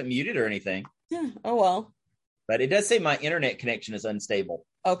 I wasn't muted or anything. Yeah. Oh, well. But it does say my internet connection is unstable.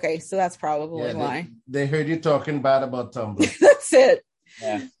 Okay, so that's probably why. They heard you talking bad about Tumblr. That's it.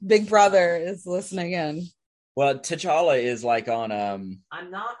 Yeah. Big Brother is listening in. Well, T'Challa is like on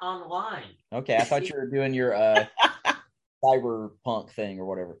I'm not online. okay, I thought you were doing your cyberpunk thing or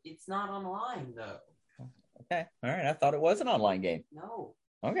whatever. It's not online though. Okay. All right. I thought it was an online game. No.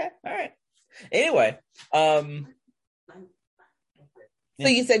 Okay. All right. Anyway, So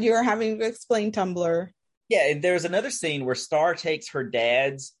you said you were having to explain Tumblr. yeah, and there's another scene where Star takes her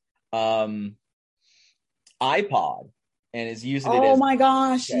dad's iPod and is using it Oh as my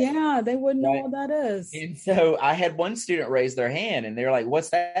gosh. okay. Yeah, they wouldn't know Right. what that is. And so I had one student raise their hand and they're like, "What's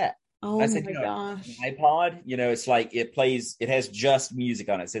that?" Oh I my said, gosh. an iPod, it's like it has just music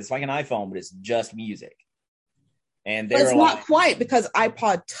on it. So it's like an iPhone, but it's just music. And But they it's were not like, quite, because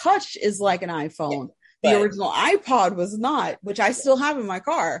iPod Touch is like an iPhone. Yeah, The but- original iPod was not, which I still have in my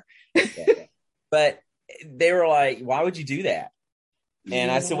car. but they were like, "Why would you do that?"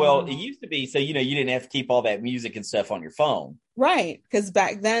 And I said, "Well, it Yeah. used to be so you didn't have to keep all that music and stuff on your phone." Right, because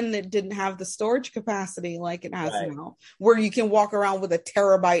back then it didn't have the storage capacity like it has Right. now, where you can walk around with a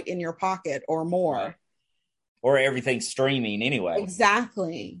terabyte in your pocket or more. Right. Or everything's streaming anyway.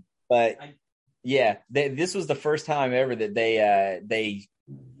 Exactly. But yeah, this was the first time ever that they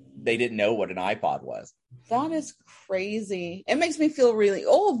didn't know what an iPod was. That is crazy. It makes me feel really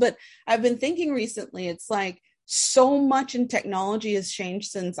old, but I've been thinking recently, it's like so much in technology has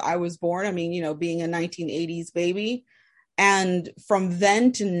changed since I was born. I mean, being a 1980s baby. And from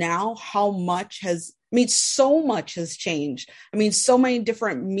then to now, so much has changed. I mean, so many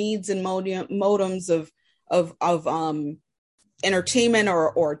different means and modems of entertainment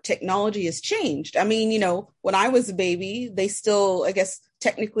or technology has changed. I mean, when I was a baby, they still, I guess,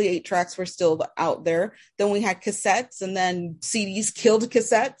 technically 8-tracks were still out there. Then we had cassettes, and then CDs killed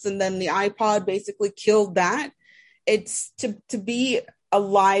cassettes, and then the iPod basically killed that. It's to be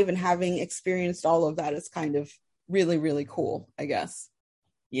alive and having experienced all of that is kind of really, really cool, I guess.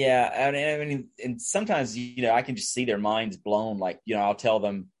 Yeah, I mean, and sometimes I can just see their minds blown. Like I'll tell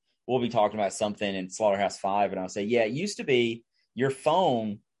them we'll be talking about something in Slaughterhouse-5, and I'll say, "Yeah, it used to be your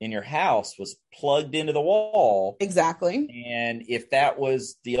phone in your house was plugged into the wall." Exactly. And if that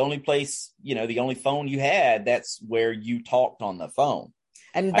was the only place, the only phone you had, that's where you talked on the phone.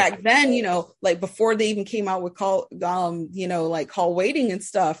 And back then, like before they even came out with call waiting and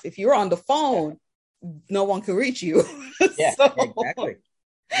stuff, if you were on the phone, no one could reach you. Yeah, exactly.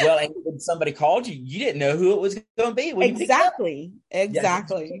 Well, and when somebody called you, you didn't know who it was going to be. Exactly. Yeah, you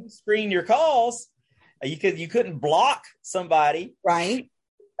couldn't screen your calls. You couldn't block somebody. Right.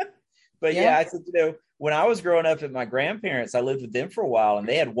 But yeah, I said, when I was growing up at my grandparents, I lived with them for a while, and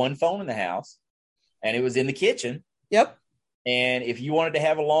they had one phone in the house, and it was in the kitchen. Yep. And if you wanted to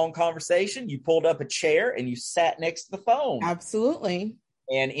have a long conversation, you pulled up a chair and you sat next to the phone. Absolutely.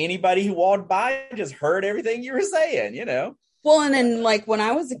 And anybody who walked by just heard everything you were saying, Well, and then like when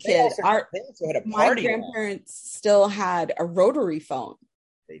I was a kid, they also had a my party grandparents still had a rotary phone.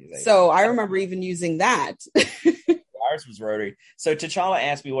 So I remember even using that. Ours was rotary. So T'Challa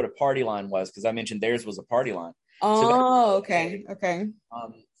asked me what a party line was, because I mentioned theirs was a party line. Oh, okay. Okay.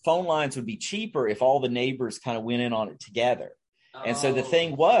 Phone lines would be cheaper if all the neighbors kind of went in on it together. And so the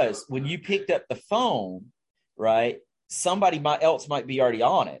thing was, when you picked up the phone, right, somebody else might be already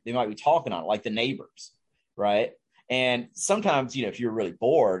on it. They might be talking on it, like the neighbors, right? And sometimes, if you're really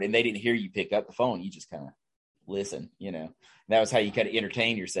bored and they didn't hear you pick up the phone, you just kind of listen, That was how you kind of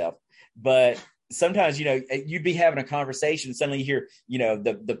entertain yourself. But sometimes, you'd be having a conversation, suddenly you hear,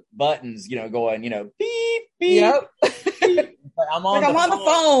 the buttons, going, beep, beep. Yep. Beep. I'm on the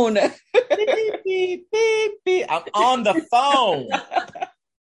phone. Beep, beep, beep, beep. I'm on the phone.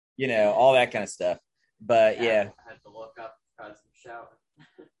 All that kind of stuff. But yeah. I had to look up because I'm shouting.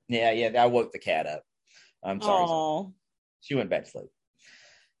 Yeah. I woke the cat up. I'm sorry. Oh. She went back to sleep.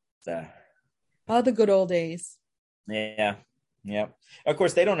 So. Oh, the good old days. Yeah. Yeah. Of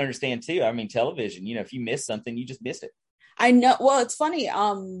course, they don't understand too. I mean, television, if you miss something, you just missed it. I know. Well, it's funny.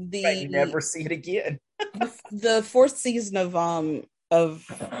 You never see it again. The 4th season of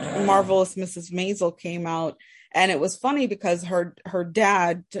Marvelous Mrs. Maisel came out, and it was funny because her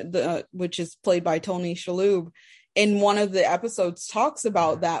dad, which is played by Tony Shalhoub, in one of the episodes talks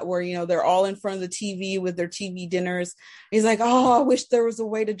about that, where they're all in front of the TV with their TV dinners. He's like, "Oh, I wish there was a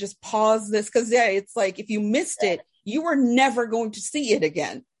way to just pause this," because it's like if you missed it, you were never going to see it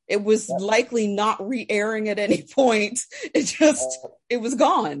again. It was likely not re-airing at any point. It was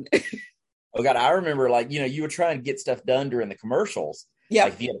gone. Oh God, I remember you were trying to get stuff done during the commercials. Yeah.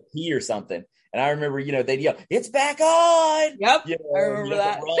 Like if you had a pee or something. And I remember, they'd yell, "It's back on." Yep. I remember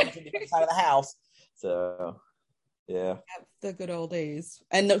that. Run to the other side of the house. So Yeah. The good old days.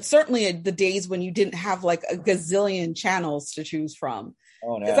 And certainly the days when you didn't have like a gazillion channels to choose from.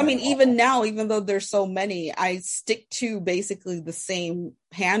 Oh no. Because I mean, even now, even though there's so many, I stick to basically the same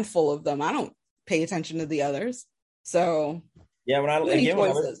handful of them. I don't pay attention to the others. So yeah, when I lived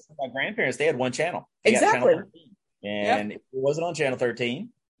choices. with my grandparents, they had one channel. They got Exactly. channel 13. And if it wasn't on channel 13,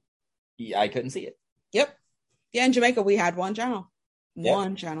 I couldn't see it. Yep. Yeah, in Jamaica we had one channel. Yep.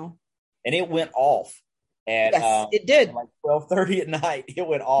 One channel. And it went off at Yes, it did. like 12:30 at night. It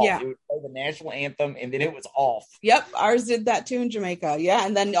went off. Yeah. It would play the national anthem and then it was off. Yep, ours did that too in Jamaica. Yeah,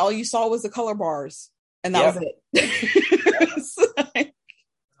 and then all you saw was the color bars, and that was it.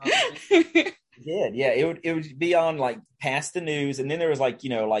 It did. Yeah, it would be on like past the news, and then there was like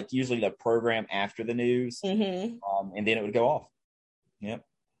like usually the program after the news, Mm-hmm. And then it would go off. Yep.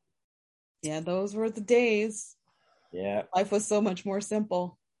 Yeah, those were the days. Yeah. Life was so much more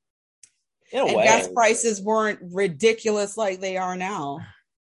simple. In a And way. gas prices weren't ridiculous like they are now.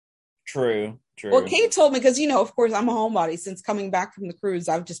 True. Well, Kate told me, because of course I'm a homebody. Since coming back from the cruise,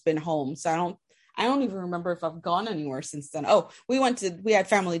 I've just been home, so I don't even remember if I've gone anywhere since then. Oh, we had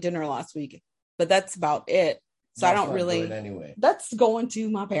family dinner last week, but that's about it. So That's I don't not really. good anyway. That's going to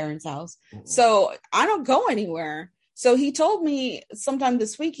my parents' house, Mhm. so I don't go anywhere. So he told me sometime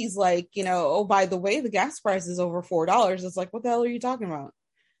this week, he's like, oh, by the way, the gas price is over $4. It's like, what the hell are you talking about?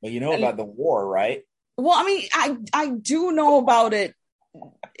 Well, you know about the war, right? Well, I mean, I do know about it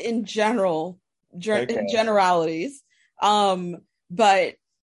in general, in generalities. But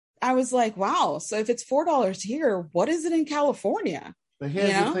I was like, wow. So if it's $4 here, what is it in California? But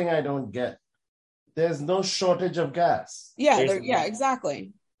here's the thing I don't get. There's no shortage of gas. Yeah,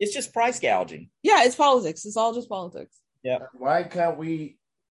 exactly. It's just price gouging. Yeah, it's politics. It's all just politics. Yeah. Why can't we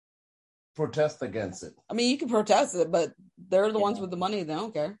protest against it? I mean, you can protest it, but they're the ones with the money. They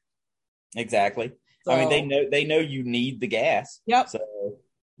don't care. Exactly. So, I mean, they know you need the gas. Yep. So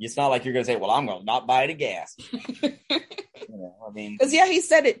it's not like you're going to say, well, I'm going to not buy the gas. I mean, because he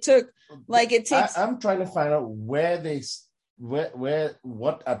said it took it takes. I'm trying to find out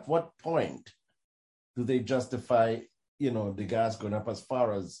at what point do they justify, the gas going up as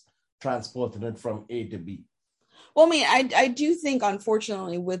far as transporting it from A to B? Well, I mean, I do think,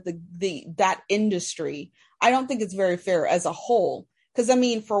 unfortunately, with that industry, I don't think it's very fair as a whole. Because, I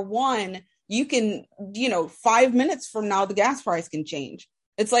mean, for one, you can, 5 minutes from now, the gas price can change.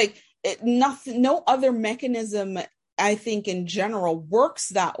 It's like no other mechanism, I think, in general, works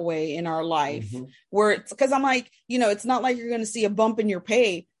that way in our life. Mm-hmm. Where it's because I'm like, it's not like you're going to see a bump in your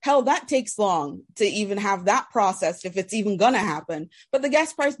pay. Hell, that takes long to even have that processed, if it's even going to happen. But the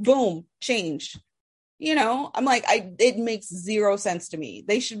gas price, boom, changed. I'm like, it makes zero sense to me.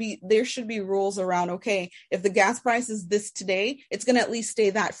 There should be rules around, okay, if the gas price is this today, it's going to at least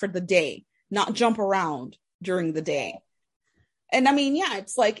stay that for the day, not jump around during the day. And I mean, yeah,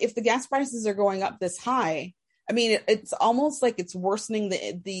 it's like if the gas prices are going up this high, I mean, it's almost like it's worsening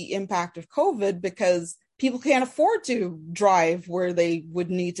the impact of COVID, because people can't afford to drive where they would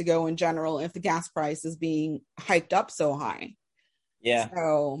need to go in general if the gas price is being hiked up so high. Yeah.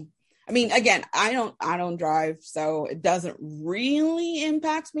 So, I mean, again, I don't drive, so it doesn't really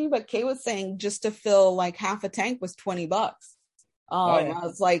impact me. But Kay was saying just to fill like half a tank was $20. I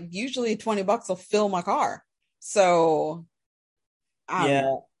was like, usually $20 will fill my car. So,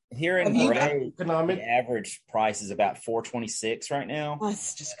 here in Bray, the average price is about $4.26 right now.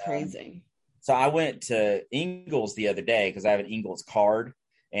 That's just crazy. So I went to Ingles the other day because I have an Ingles card,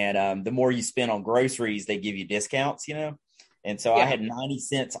 and the more you spend on groceries, they give you discounts, And so I had 90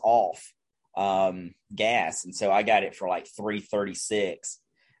 cents off gas, and so I got it for like $3.36,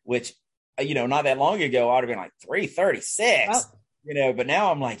 which not that long ago I'd have been like $3.36, But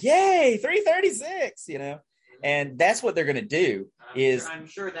now I'm like, yay, $3.36, And that's what they're going to do. I'm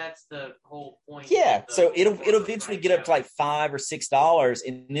sure that's the whole point. Yeah, so it'll eventually get up to like $5 or $6,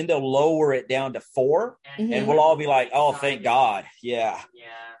 and then they'll lower it down to $4, and we'll all be like, "Oh, thank God!" Yeah.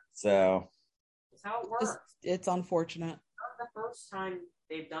 So that's how it works. It's unfortunate. Not the first time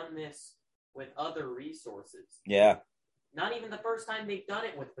they've done this with other resources. Yeah. Not even the first time they've done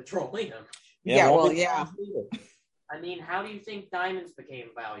it with petroleum. I mean, how do you think diamonds became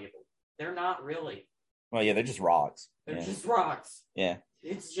valuable? They're not really. Well, yeah, they're just rocks. They're just rocks. Yeah.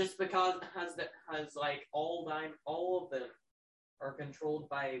 It's just because like all of them are controlled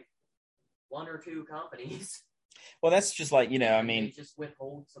by one or two companies. Well, that's just like, I mean, they just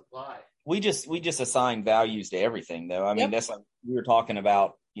withhold supply. We just assign values to everything, though. I mean, that's like we were talking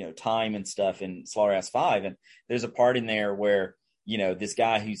about, time and stuff in Slaughterhouse 5, and there's a part in there where this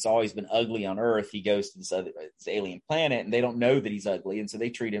guy who's always been ugly on Earth, he goes to this alien planet, and they don't know that he's ugly, and so they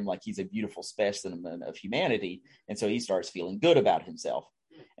treat him like he's a beautiful specimen of humanity, and so he starts feeling good about himself.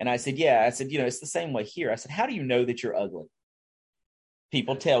 And I said, it's the same way here. I said, how do you know that you're ugly?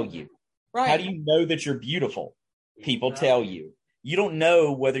 People tell you. Right. How do you know that you're beautiful? People tell you. You don't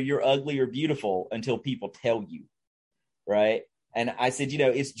know whether you're ugly or beautiful until people tell you, right? And I said,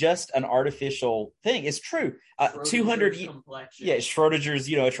 it's just an artificial thing. It's true. 200 Schrodinger's,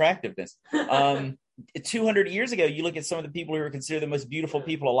 attractiveness. 200 years ago, you look at some of the people who were considered the most beautiful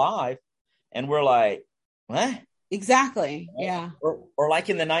people alive, and we're like, what? Exactly. Yeah. Or like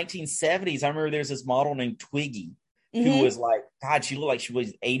in the 1970s, I remember there's this model named Twiggy who was like, God, she looked like she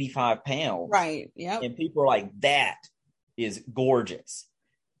was 85 pounds. Right. Yeah. And people are like, that is gorgeous.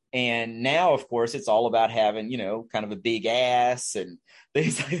 And now, of course, it's all about having, kind of a big ass and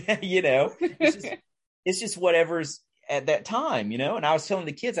things like that, It's just whatever's at that time, And I was telling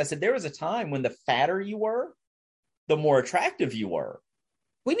the kids, I said, there was a time when the fatter you were, the more attractive you were.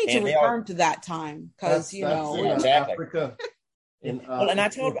 We need to return to that time because, exactly. Africa. And I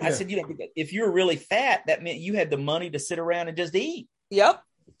told him, I said, if you were really fat, that meant you had the money to sit around and just eat. Yep.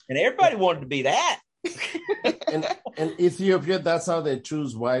 And everybody wanted to be that. and Ethiopia, that's how they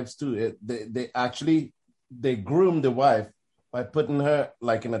choose wives too. They groom the wife by putting her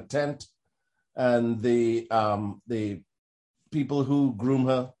like in a tent, and the people who groom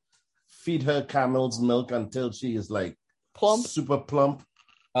her feed her camel's milk until she is like plump, super plump.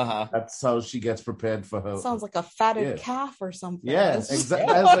 That's how she gets prepared for her. Sounds like a fatted calf or something. Yeah,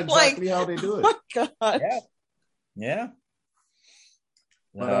 exactly. That's exactly how they do it. Oh my God. Yeah.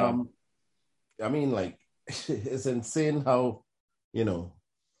 But I mean, like, it's insane how,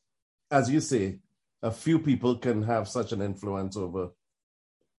 as you say, a few people can have such an influence over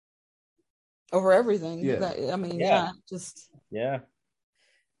everything. Yeah. Yeah.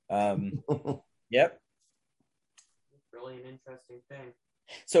 Yep. Really an interesting thing.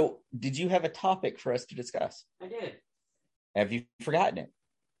 So, did you have a topic for us to discuss? I did. Have you forgotten it?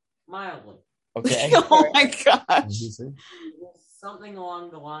 Mildly. Okay. Oh my gosh. Something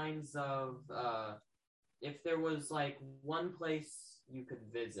along the lines of, if there was like one place you could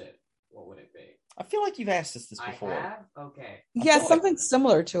visit, what would it be? I feel like you've asked us this before. I have? Okay. Yeah, something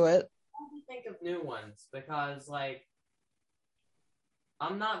similar to it. I think of new ones because, like,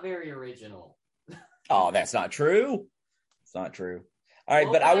 I'm not very original. Oh, that's not true. It's not true. All right,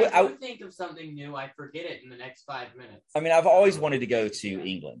 well, but I would think of something new. I forget it in the next 5 minutes. I mean, I've always wanted to go to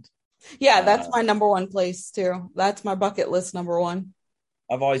England. Yeah, that's my number one place too. That's my bucket list number one.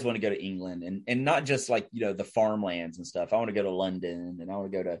 I've always wanted to go to England, and not just like, the farmlands and stuff. I want to go to London, and I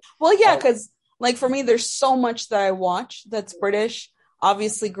want to go to. Well, yeah, because like for me, there's so much that I watch that's British.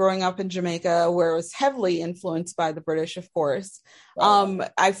 Obviously, growing up in Jamaica, where it was heavily influenced by the British, of course. Right.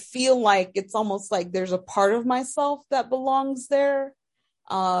 I feel like it's almost like there's a part of myself that belongs there.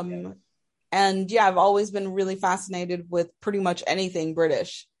 And yeah, I've always been really fascinated with pretty much anything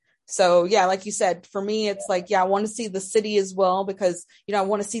British. So yeah, like you said, for me, it's like, I want to see the city as well, because, I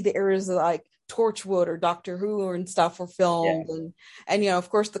want to see the areas of like Torchwood or Doctor Who and stuff were filmed. And, of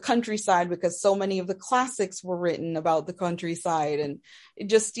course the countryside, because so many of the classics were written about the countryside. And it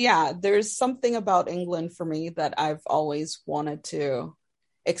just, there's something about England for me that I've always wanted to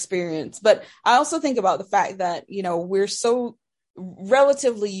experience. But I also think about the fact that, we're so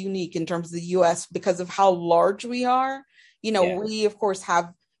relatively unique in terms of the US because of how large we are. We of course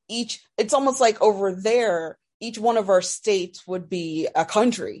have it's almost like over there, each one of our states would be a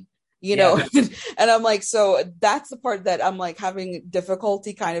country, and I'm like, so that's the part that I'm like having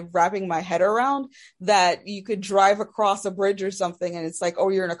difficulty kind of wrapping my head around, that you could drive across a bridge or something and it's like, oh,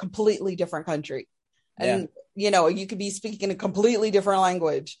 you're in a completely different country. And, you could be speaking a completely different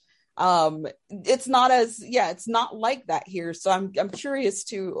language. It's not it's not like that here. So I'm curious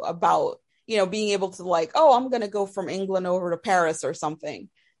too about, being able to like, oh, I'm going to go from England over to Paris or something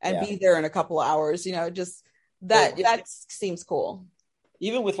and be there in a couple of hours, just that seems cool.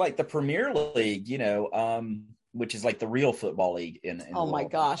 Even with like the Premier League, which is like the real football league in oh my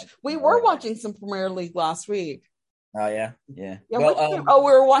gosh. We were watching some Premier League last week. Oh yeah. Well,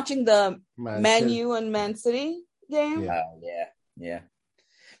 we were watching the Man U and Man City game. Yeah.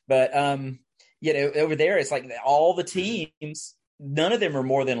 But over there it's like all the teams, none of them are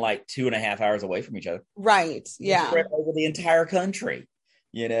more than like 2.5 hours away from each other. Right. Yeah. Spread over the entire country.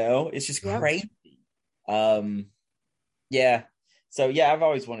 It's just crazy. So I've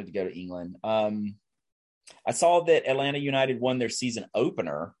always wanted to go to England. I saw that Atlanta United won their season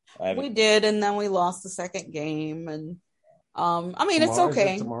opener. We did, and then we lost the second game, and I mean, it's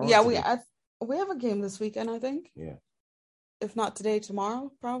okay. Yeah, we have a game this weekend, I think. Yeah. if not today,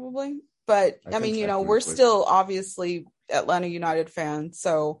 tomorrow, probably. But I mean, check real we're quick. still obviously Atlanta United fans,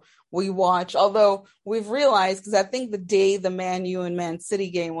 so we watch. Although we've realized, because I think the day the Man U and Man City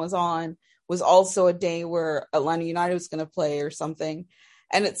game was on was also a day where Atlanta United was going to play or something,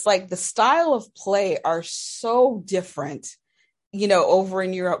 and it's like the style of play are so different, over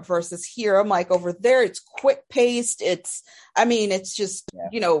in Europe versus here. I'm like, over there, it's quick paced. It's just,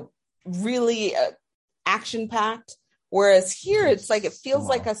 really action packed. Whereas here, it's like, it feels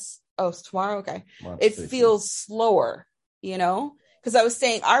like it's tomorrow. Okay. It feels slower, because I was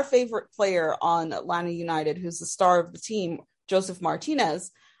saying our favorite player on Atlanta United, who's the star of the team, Joseph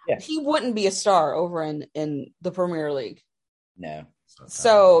Martinez, he wouldn't be a star over in the Premier League. No.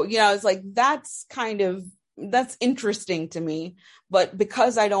 So, it's like, that's interesting to me, but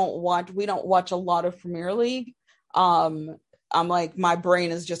because we don't watch a lot of Premier League, I'm like, my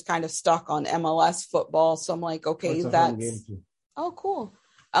brain is just kind of stuck on MLS football. So I'm like, okay, that's cool.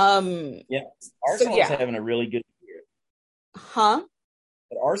 Arsenal's having a really good year. Huh?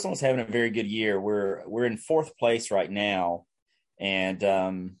 But Arsenal's having a very good year. We're in 4th place right now, and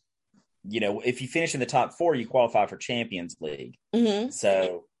if you finish in the top 4, you qualify for Champions League. Mm-hmm.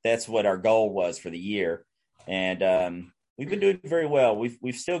 So that's what our goal was for the year. And we've been doing very well.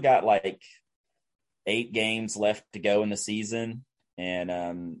 We've still got like 8 games left to go in the season,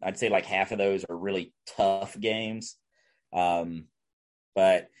 and I'd say like half of those are really tough games.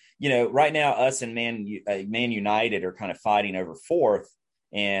 But right now, us and Man United are kind of fighting over 4th,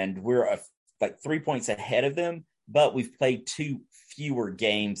 and we're like 3 points ahead of them, but we've played 2 fewer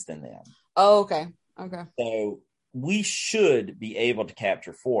games than them. Oh, okay. So we should be able to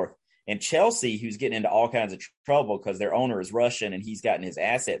capture 4th. And Chelsea, who's getting into all kinds of trouble because their owner is Russian and he's gotten his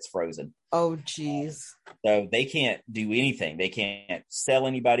assets frozen. Oh, geez. So they can't do anything. They can't sell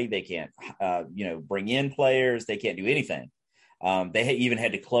anybody. They can't, bring in players. They can't do anything. They even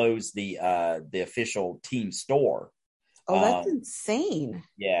had to close the official team store. Oh, that's insane.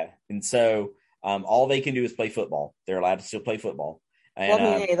 Yeah. And so all they can do is play football. They're allowed to still play football. And,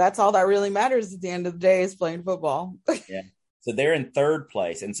 hey, that's all that really matters at the end of the day is playing football. Yeah. So they're in 3rd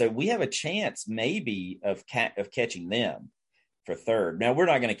place. And so we have a chance maybe of catching them for 3rd. Now, we're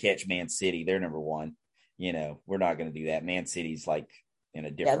not going to catch Man City. They're number 1. We're not going to do that. Man City's like in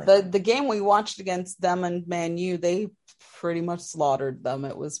a different. Yeah, the game we watched against them and Man U, they pretty much slaughtered them.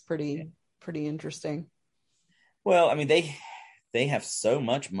 It was pretty interesting. Well, I mean, they have so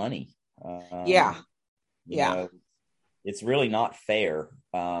much money. Yeah. It's really not fair.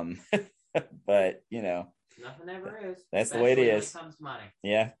 But, nothing ever is. That's the way it is. When it comes to money.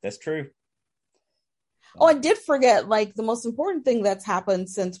 Yeah, that's true. Oh, I did forget, like, the most important thing that's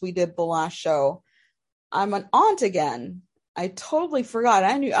happened since we did the last show. I'm an aunt again. I totally forgot.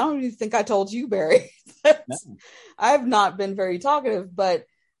 I don't even think I told you, Barry. No. I've not been very talkative, but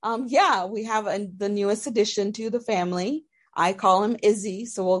we have the newest addition to the family. I call him Izzy,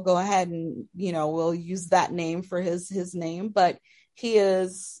 so we'll go ahead and, we'll use that name for his name. But he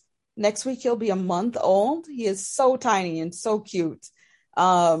is, next week he'll be a month old. He is so tiny and so cute.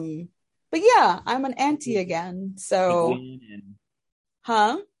 But yeah, I'm an auntie again. So,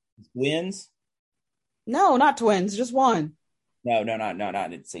 Twins? No, not twins, just one. No, I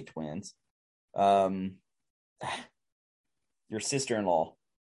didn't say twins. Your sister-in-law.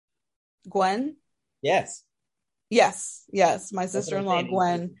 Gwen? Yes. My sister-in-law,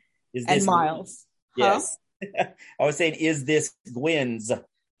 Gwen, and Miles. Yes. Huh? I was saying, is this Gwen's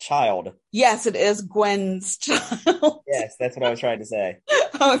child? Yes, it is Gwen's child. Yes, that's what I was trying to say.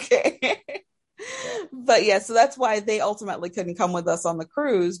 Okay. But yeah, so that's why they ultimately couldn't come with us on the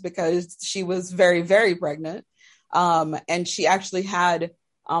cruise, because she was very, very pregnant. And she actually had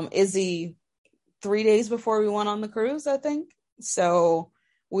Izzy 3 days before we went on the cruise, I think. So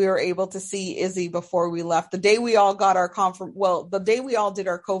we were able to see Izzy before we left. The day we all got our the day we all did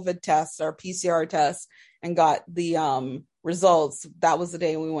our COVID tests, our PCR tests, and got the results, that was the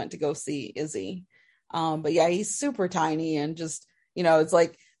day we went to go see Izzy. But yeah, he's super tiny, and just, it's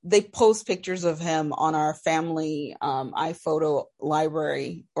like they post pictures of him on our family iPhoto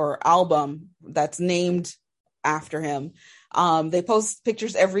library or album that's named after him. They post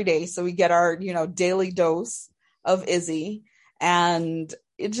pictures every day, so we get our daily dose of Izzy. And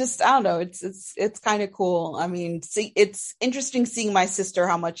it just, I don't know, it's kind of cool. I mean, it's interesting seeing my sister,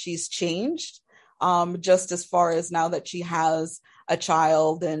 how much she's changed, just as far as now that she has a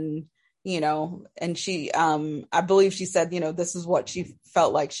child, and and she I believe she said, this is what she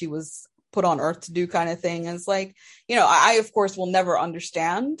felt like she was put on earth to do, kind of thing. And it's like, I of course will never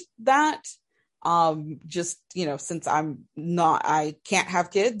understand that, just since I can't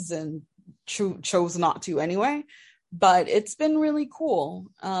have kids and chose not to anyway. but it's been really cool.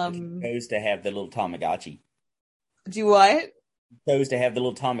 Chose to have the little Tamagotchi. Do what? Chose to have the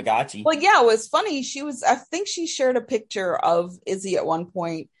little Tamagotchi. Well, yeah, it was funny. I think she shared a picture of Izzy at one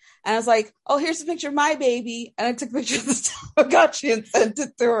point, and I was like, oh, here's a picture of my baby. And I took a picture of the Tamagotchi and sent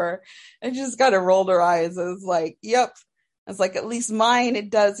it to her. And she just kind of rolled her eyes. I was like, yep. I was like, at least mine, it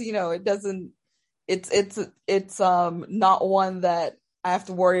does, it doesn't, it's not one that I have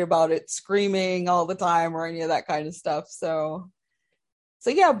to worry about it screaming all the time or any of that kind of stuff. So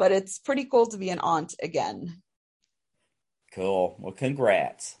yeah, but it's pretty cool to be an aunt again. Cool. Well,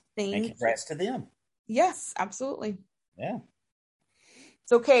 congrats. Thank and congrats to them. Yes, absolutely. Yeah.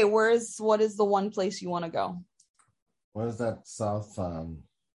 It's okay. What is the one place you want to go? Where's that South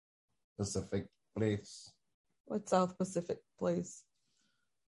Pacific place? What South Pacific place?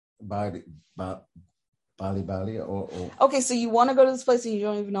 Bali, or Okay, so you want to go to this place and you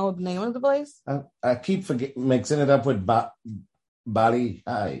don't even know the name of the place? I keep mixing it up with Bali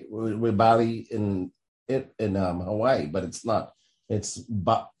High, with Bali in Hawaii, but it's not. It's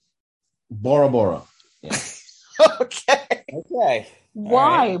Bora Bora. Yeah. Okay.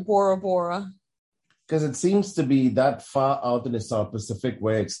 Why right. Bora Bora? Because it seems to be that far out in the South Pacific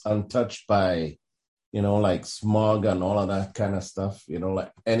where it's untouched by, like smog and all of that kind of stuff.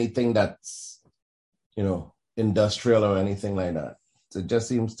 Like anything that's, industrial or anything like that. So it just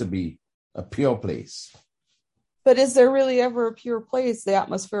seems to be a pure place. But is there really ever a pure place? The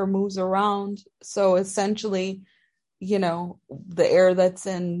atmosphere moves around. So essentially, the air that's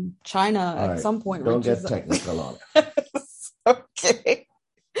in China All at right. some point. Don't get technical on it. Okay.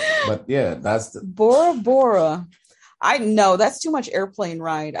 But yeah, that's the Bora Bora. I know that's too much airplane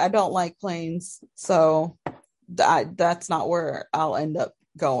ride. I don't like planes. So that's not where I'll end up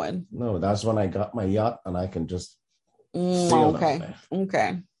going. No, that's when I got my yacht and I can just sail okay. down there.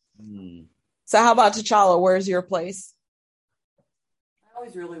 Okay. So how about T'Challa? Where's your place? I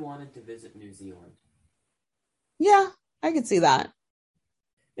always really wanted to visit New Zealand. Yeah, I could see that.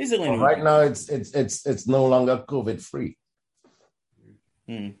 New Zealand. Well, right now, it's no longer COVID free.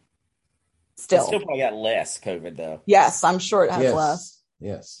 Still probably got less COVID though. Yes, I'm sure it has less.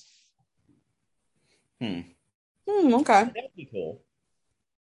 Yes. Okay. That would be cool.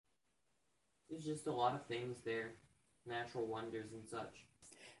 There's just a lot of things there, natural wonders and such.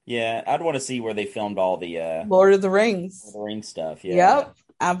 Yeah, I'd want to see where they filmed all the Lord of the Rings. Lord of the Rings stuff. Yeah. Yep,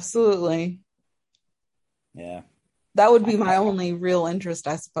 absolutely. Yeah. That would be my only real interest,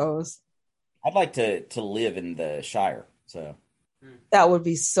 I suppose. I'd like to live in the Shire. So that would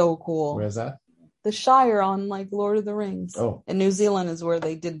be so cool. Where's that? The Shire on like Lord of the Rings. Oh. And New Zealand is where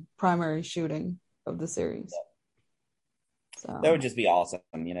they did primary shooting of the series. So that would just be awesome,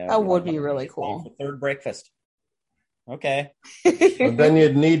 That would be really cool. Third breakfast. Okay. But then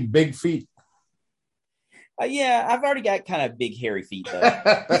you'd need big feet. Yeah, I've already got kind of big hairy feet though.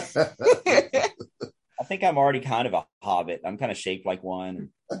 I think I'm already kind of a hobbit. I'm kind of shaped like one.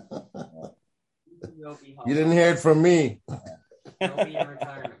 You didn't hear it from me. That'll be your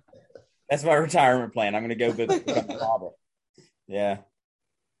retirement. That's my retirement plan. I'm going to go become a hobbit. Yeah.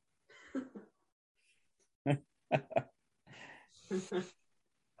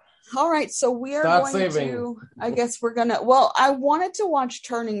 All right, so we are I guess we're gonna. Well, I wanted to watch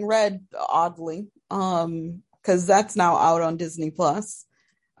Turning Red, oddly, because that's now out on Disney Plus.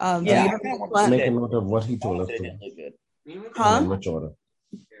 Yeah, make a note of what he told us. It didn't look good. Huh? Which order?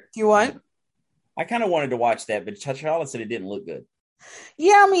 Do you want? I kind of wanted to watch that, but T'Challa said it didn't look good.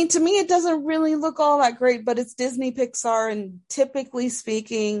 Yeah, I mean, to me, it doesn't really look all that great, but it's Disney Pixar, and typically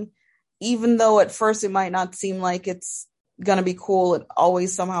speaking, even though at first it might not seem like it's gonna be cool, it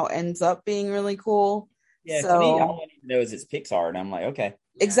always somehow ends up being really cool. Yeah, so, to me, all I need to know is it's Pixar, and I'm like, okay.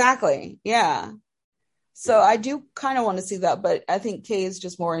 Exactly, yeah. So I do kind of want to see that, but I think Kay is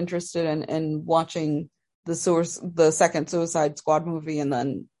just more interested in watching the second Suicide Squad movie and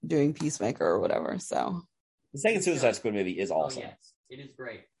then doing Peacemaker or whatever. So the second Suicide Squad movie is awesome. Oh, yes, it is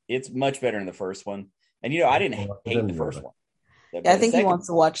great. It's much better than the first one, and I didn't hate the first one. Yeah, I think he wants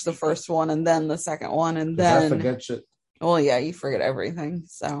to watch the first one and then the second one, and then I forget shit. Well, yeah, you forget everything.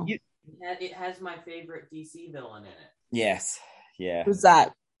 So it has my favorite DC villain in it. Yes, yeah. Who's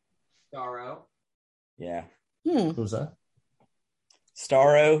that? Starro. Yeah. Who's that?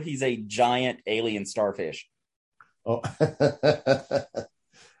 Starro. He's a giant alien starfish. Oh.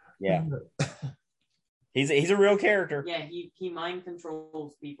 Yeah. He's a real character. Yeah, he mind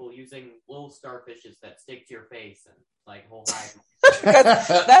controls people using little starfishes that stick to your face and like whole hide.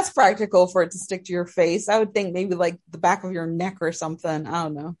 That's practical for it to stick to your face. I would think maybe like the back of your neck or something. I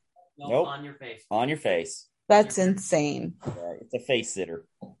don't know. Nope. On your face. On your face. That's insane. Yeah, it's a face sitter.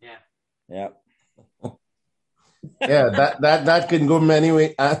 Yeah. Yep. Yeah, that can go many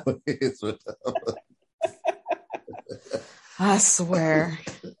ways. I swear.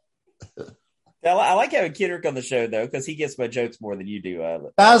 I like having Kendrick on the show though, because he gets my jokes more than you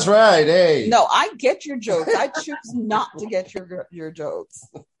do. That's right. Hey. No, I get your jokes. I choose not to get your jokes.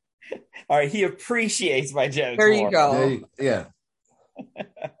 All right, he appreciates my jokes. There you go. Yeah.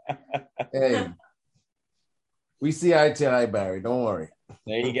 Hey. We see eye to eye, Barry. Don't worry.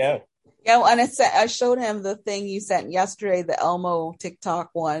 There you go. Yeah, and I showed him the thing you sent yesterday, the Elmo TikTok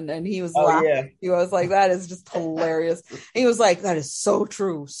one, and he was laughing. Yeah. He was like, "That is just hilarious." He was like, "That is so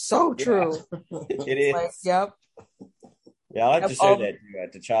true, so true." It is. Like, yep. Yeah, I'll have to show that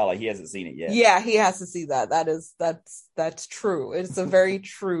to T'Challa. He hasn't seen it yet. Yeah, he has to see that. That's true. It's a very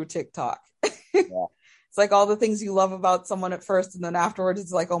true TikTok. Yeah. It's like all the things you love about someone at first, and then afterwards,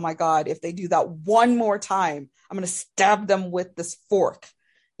 it's like, oh my God, if they do that one more time, I'm gonna stab them with this fork.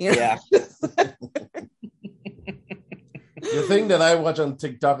 You know? Yeah. The thing that I watch on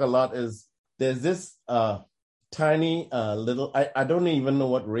TikTok a lot is there's this tiny little, I don't even know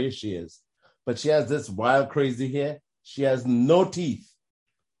what race she is, but she has this wild, crazy hair. She has no teeth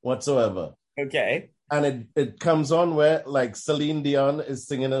whatsoever. Okay. And it comes on where like Celine Dion is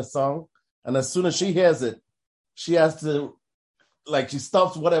singing a song. And as soon as she hears it, she has to, like, she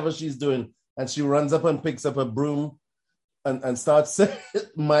stops whatever she's doing and she runs up and picks up a broom and starts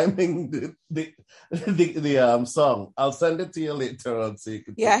miming the song. I'll send it to you later on so you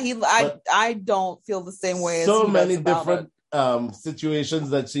can. Yeah, I don't feel the same way. So as he many does about different situations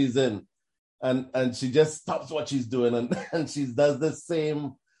that she's in, and she just stops what she's doing and she does the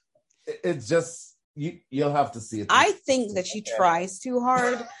same. It's just you'll have to see it. I think that she tries too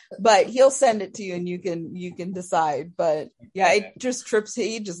hard, but he'll send it to you and you can decide. But yeah, it just trips.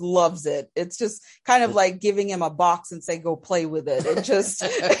 He just loves it. It's just kind of like giving him a box and say, "Go play with it." It just.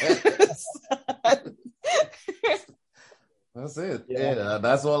 That's it. Yeah,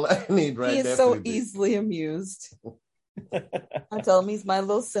 that's all I need right there. He's so easily amused. I tell him he's my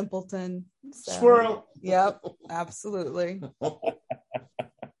little simpleton. So. Squirrel. Yep, absolutely. All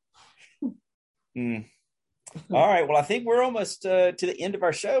right. Well, I think we're almost to the end of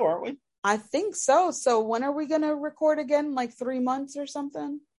our show, aren't we? I think so. So when are we going to record again? Like 3 months or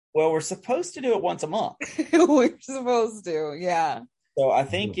something? Well, we're supposed to do it once a month. We're supposed to, yeah. So I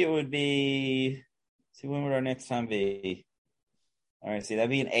think it would be. See, when would our next time be? All right. See, that'd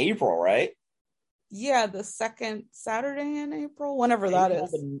be in April, right? Yeah, the second Saturday in April, whenever that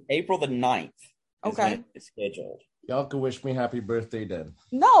is. April the 9th. Okay. It's scheduled. Y'all can wish me happy birthday then.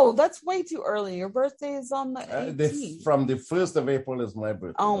 No, that's way too early. Your birthday is on the 18th. From the 1st of April is my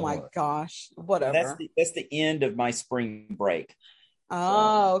birthday. Oh my gosh. Whatever. That's the end of my spring break.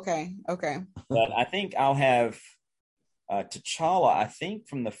 Oh, okay. Okay. But I think I'll have T'Challa, I think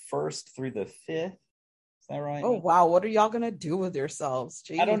from the 1st through the 5th. Is that right? Oh wow. What are y'all gonna do with yourselves?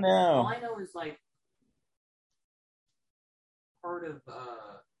 Jeez. I don't know. All I know is like part of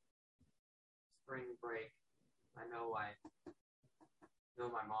spring break. I know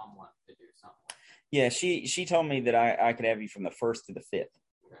my mom wants to do something. Yeah, she told me that I could have you from the 1st to the 5th.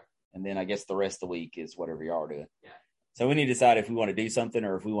 Okay. And then I guess the rest of the week is whatever y'all are doing. Yeah. So we need to decide if we want to do something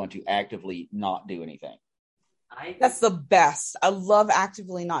or if we want to actively not do anything. That's the best. I love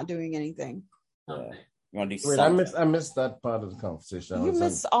actively not doing anything. Something. You want to do Wait, something? I missed that part of the conversation. You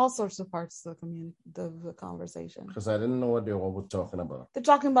miss all sorts of parts of the conversation. Because I didn't know what they all were talking about. They're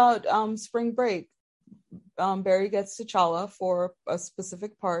talking about spring break. Barry gets T'Challa for a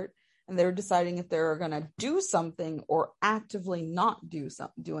specific part, and they're deciding if they're going to do something or actively not do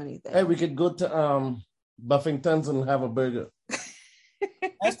anything. Hey, we could go to Buffington's and have a burger.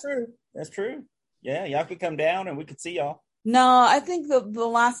 That's true. Yeah, y'all could come down and we could see y'all. No, I think the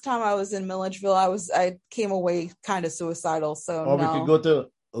last time I was in Milledgeville, I came away kind of suicidal. So or we could go to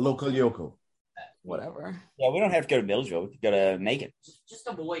Local Yoko. Whatever. Yeah, we don't have to go to Milledgeville. We could go to Macon. Just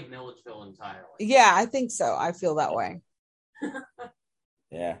avoid Milledgeville entirely. Yeah, I think so. I feel that way.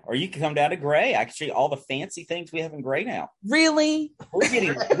 Yeah, or you can come down to Gray. I can show you all the fancy things we have in Gray now. Really? We're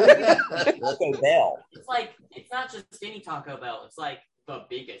getting Taco Bell. It's not just any Taco Bell. It's like the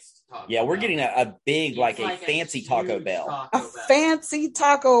biggest Taco Bell. Yeah, we're getting a big, It's a fancy huge Taco Bell. Taco Bell. Fancy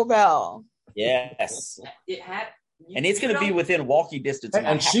Taco Bell. Yes. It had, And it's going to be within walking distance. of my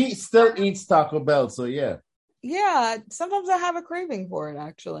And house. she still eats Taco Bell, so yeah. Yeah, sometimes I have a craving for it,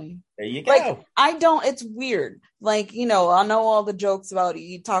 actually. There you go. Like, I don't, it's weird. Like, I know all the jokes about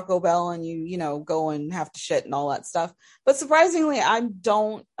you eat Taco Bell and you go and have to shit and all that stuff. But surprisingly,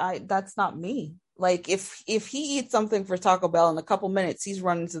 that's not me. Like, if he eats something for Taco Bell in a couple minutes, he's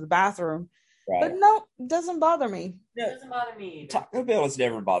running to the bathroom. Right. But no, it doesn't bother me. It doesn't bother me either. Taco Bell has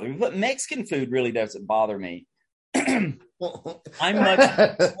never bothered me, but Mexican food really doesn't bother me. I'm much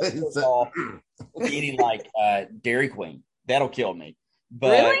off eating like Dairy Queen. That'll kill me.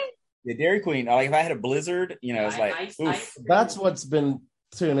 But Really? the Dairy Queen, like if I had a blizzard, it's like, oof. That's what's been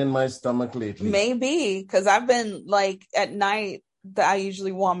turning my stomach lately. Maybe because I've been like at night that I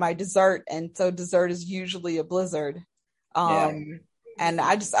usually want my dessert, and so dessert is usually a blizzard. And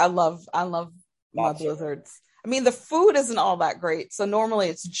I love my blizzards. I mean, the food isn't all that great, so normally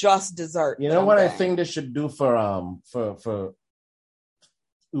it's just dessert. You know what I think they should do for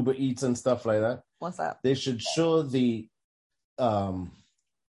Uber Eats and stuff like that? What's that? They should show the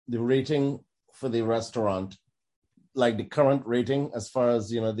rating for the restaurant, like the current rating as far as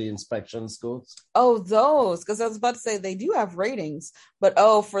the inspections goes. Oh, those, because I was about to say they do have ratings, but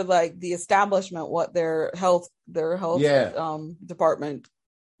for like the establishment, what their health department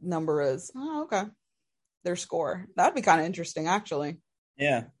number is. Oh, okay. Their score. That'd be kind of interesting, actually.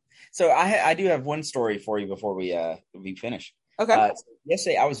 Yeah. So I do have one story for you before we finish. Okay.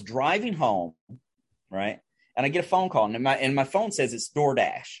 Yesterday I was driving home, right, and I get a phone call, and my phone says it's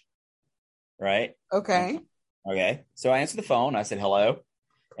DoorDash, right? Okay. Okay. So I answered the phone. I said hello,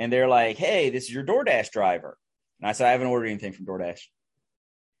 and they're like, "Hey, this is your DoorDash driver." And I said, "I haven't ordered anything from DoorDash."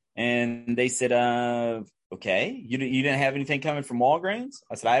 And they said, "Okay, you didn't have anything coming from Walgreens?"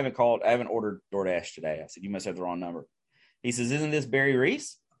 I said, I haven't ordered DoorDash today. I said, "You must have the wrong number." He says, "Isn't this Barry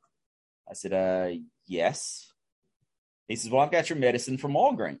Reese?" I said, yes. He says, "Well, I've got your medicine from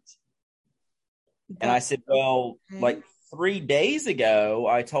Walgreens." And I said, "Well, like 3 days ago,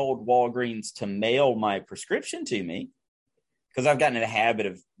 I told Walgreens to mail my prescription to me, because I've gotten in the habit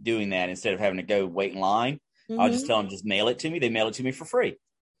of doing that instead of having to go wait in line. Mm-hmm. I'll just tell them, just mail it to me. They mail it to me for free."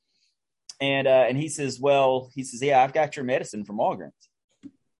 And he says, "Yeah, I've got your medicine from Walgreens."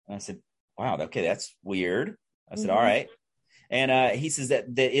 And I said, "Wow, okay, that's weird." I said, "All right." And he says that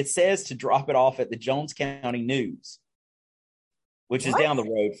it says to drop it off at the Jones County News, which is down the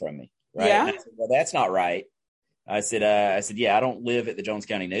road from me. Right? Yeah. And I said, "Well, that's not right." I said, "Yeah, I don't live at the Jones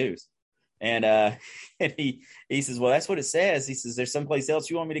County News." And he says, "Well, that's what it says." He says, "There's someplace else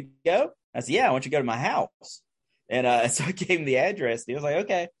you want me to go?" I said, "Yeah, I want you to go to my house." And so I gave him the address. And he was like,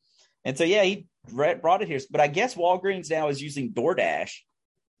 "Okay." And so, yeah, he brought it here. But I guess Walgreens now is using DoorDash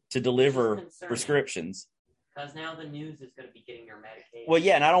to deliver prescriptions. Because now the news is going to be getting your medication. Well,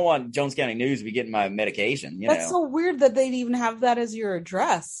 yeah, and I don't want Jones County News to be getting my medication. That's so weird that they'd even have that as your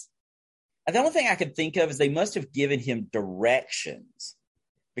address. The only thing I could think of is they must have given him directions,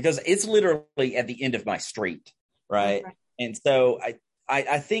 because it's literally at the end of my street, right? Okay. And so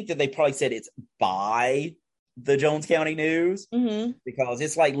I think that they probably said it's by the Jones County News, because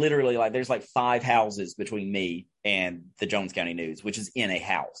it's like literally like there's like 5 houses between me and the Jones County News, which is in a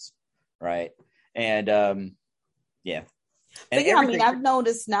house, right? And yeah. But yeah, I mean, I've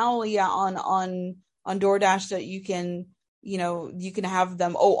noticed now, on DoorDash that you can have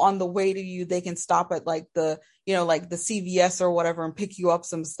them, on the way to you, they can stop at like the CVS or whatever and pick you up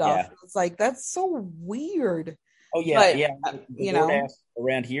some stuff. Yeah. It's like, that's so weird. Oh yeah. But, DoorDash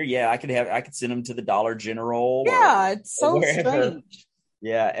around here, I could send them to the Dollar General. Yeah, it's so strange.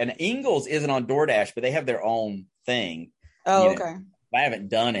 Yeah, and Ingles isn't on DoorDash, but they have their own thing. Oh, okay. I haven't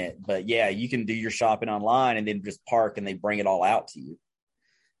done it, but yeah, you can do your shopping online and then just park and they bring it all out to you.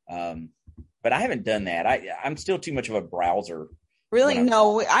 But I haven't done that. I'm still too much of a browser. Really?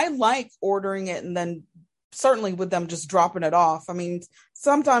 No, I like ordering it and then certainly with them just dropping it off. I mean,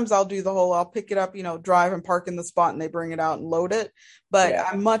 sometimes I'll do I'll pick it up, drive and park in the spot and they bring it out and load it. But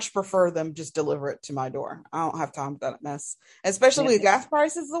I much prefer them just deliver it to my door. I don't have time for that mess. Especially with gas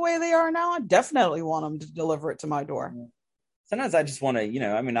prices the way they are now. I definitely want them to deliver it to my door. Sometimes I just want to,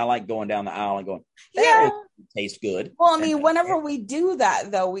 I like going down the aisle and going, that tastes good. Well, I mean, whenever we do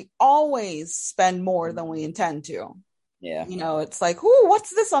that, though, we always spend more than we intend to. Yeah. It's like, ooh,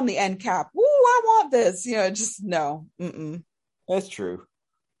 what's this on the end cap? Ooh, I want this. Just no. Mm-mm. That's true.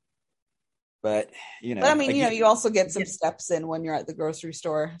 But, But I mean, you also get some steps in when you're at the grocery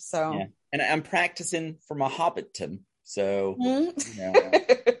store. So. Yeah. And I'm practicing for my hobbiton. So, if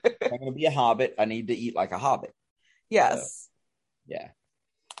I'm going to be a hobbit, I need to eat like a hobbit. Yes. So, yeah.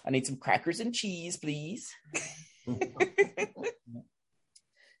 I need some crackers and cheese, please.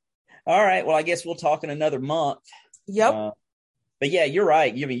 All right. Well, I guess we'll talk in another month. Yep. But yeah, you're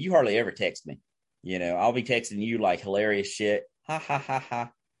right. You hardly ever text me. I'll be texting you like hilarious shit. Ha ha ha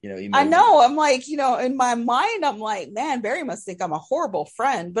ha. I know. I'm like, in my mind, I'm like, man, Barry must think I'm a horrible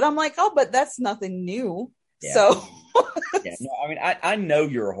friend. But I'm like, but that's nothing new. Yeah. So. Yeah, no, I mean, I know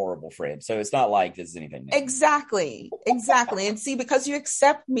you're a horrible friend, so it's not like this is anything new. Exactly. And see, because you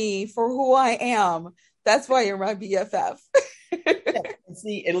accept me for who I am, that's why you're my BFF.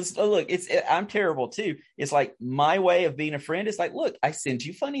 See, look, I'm terrible too. It's like my way of being a friend is like, look, I send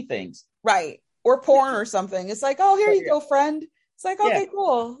you funny things. Right. Or porn or something. It's like, oh, here you go, friend. It's like, okay,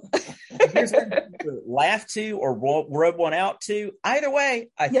 cool. Here's to laugh to or rub one out to. Either way,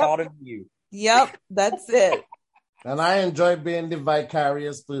 I thought of you. Yep, that's it. And I enjoy being the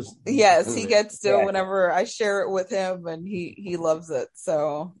vicarious person. Yes, he gets to whenever I share it with him, and he loves it.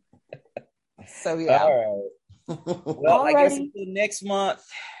 So yeah. All right. Well, I guess until next month.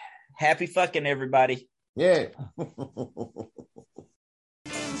 Happy fucking everybody. Yeah.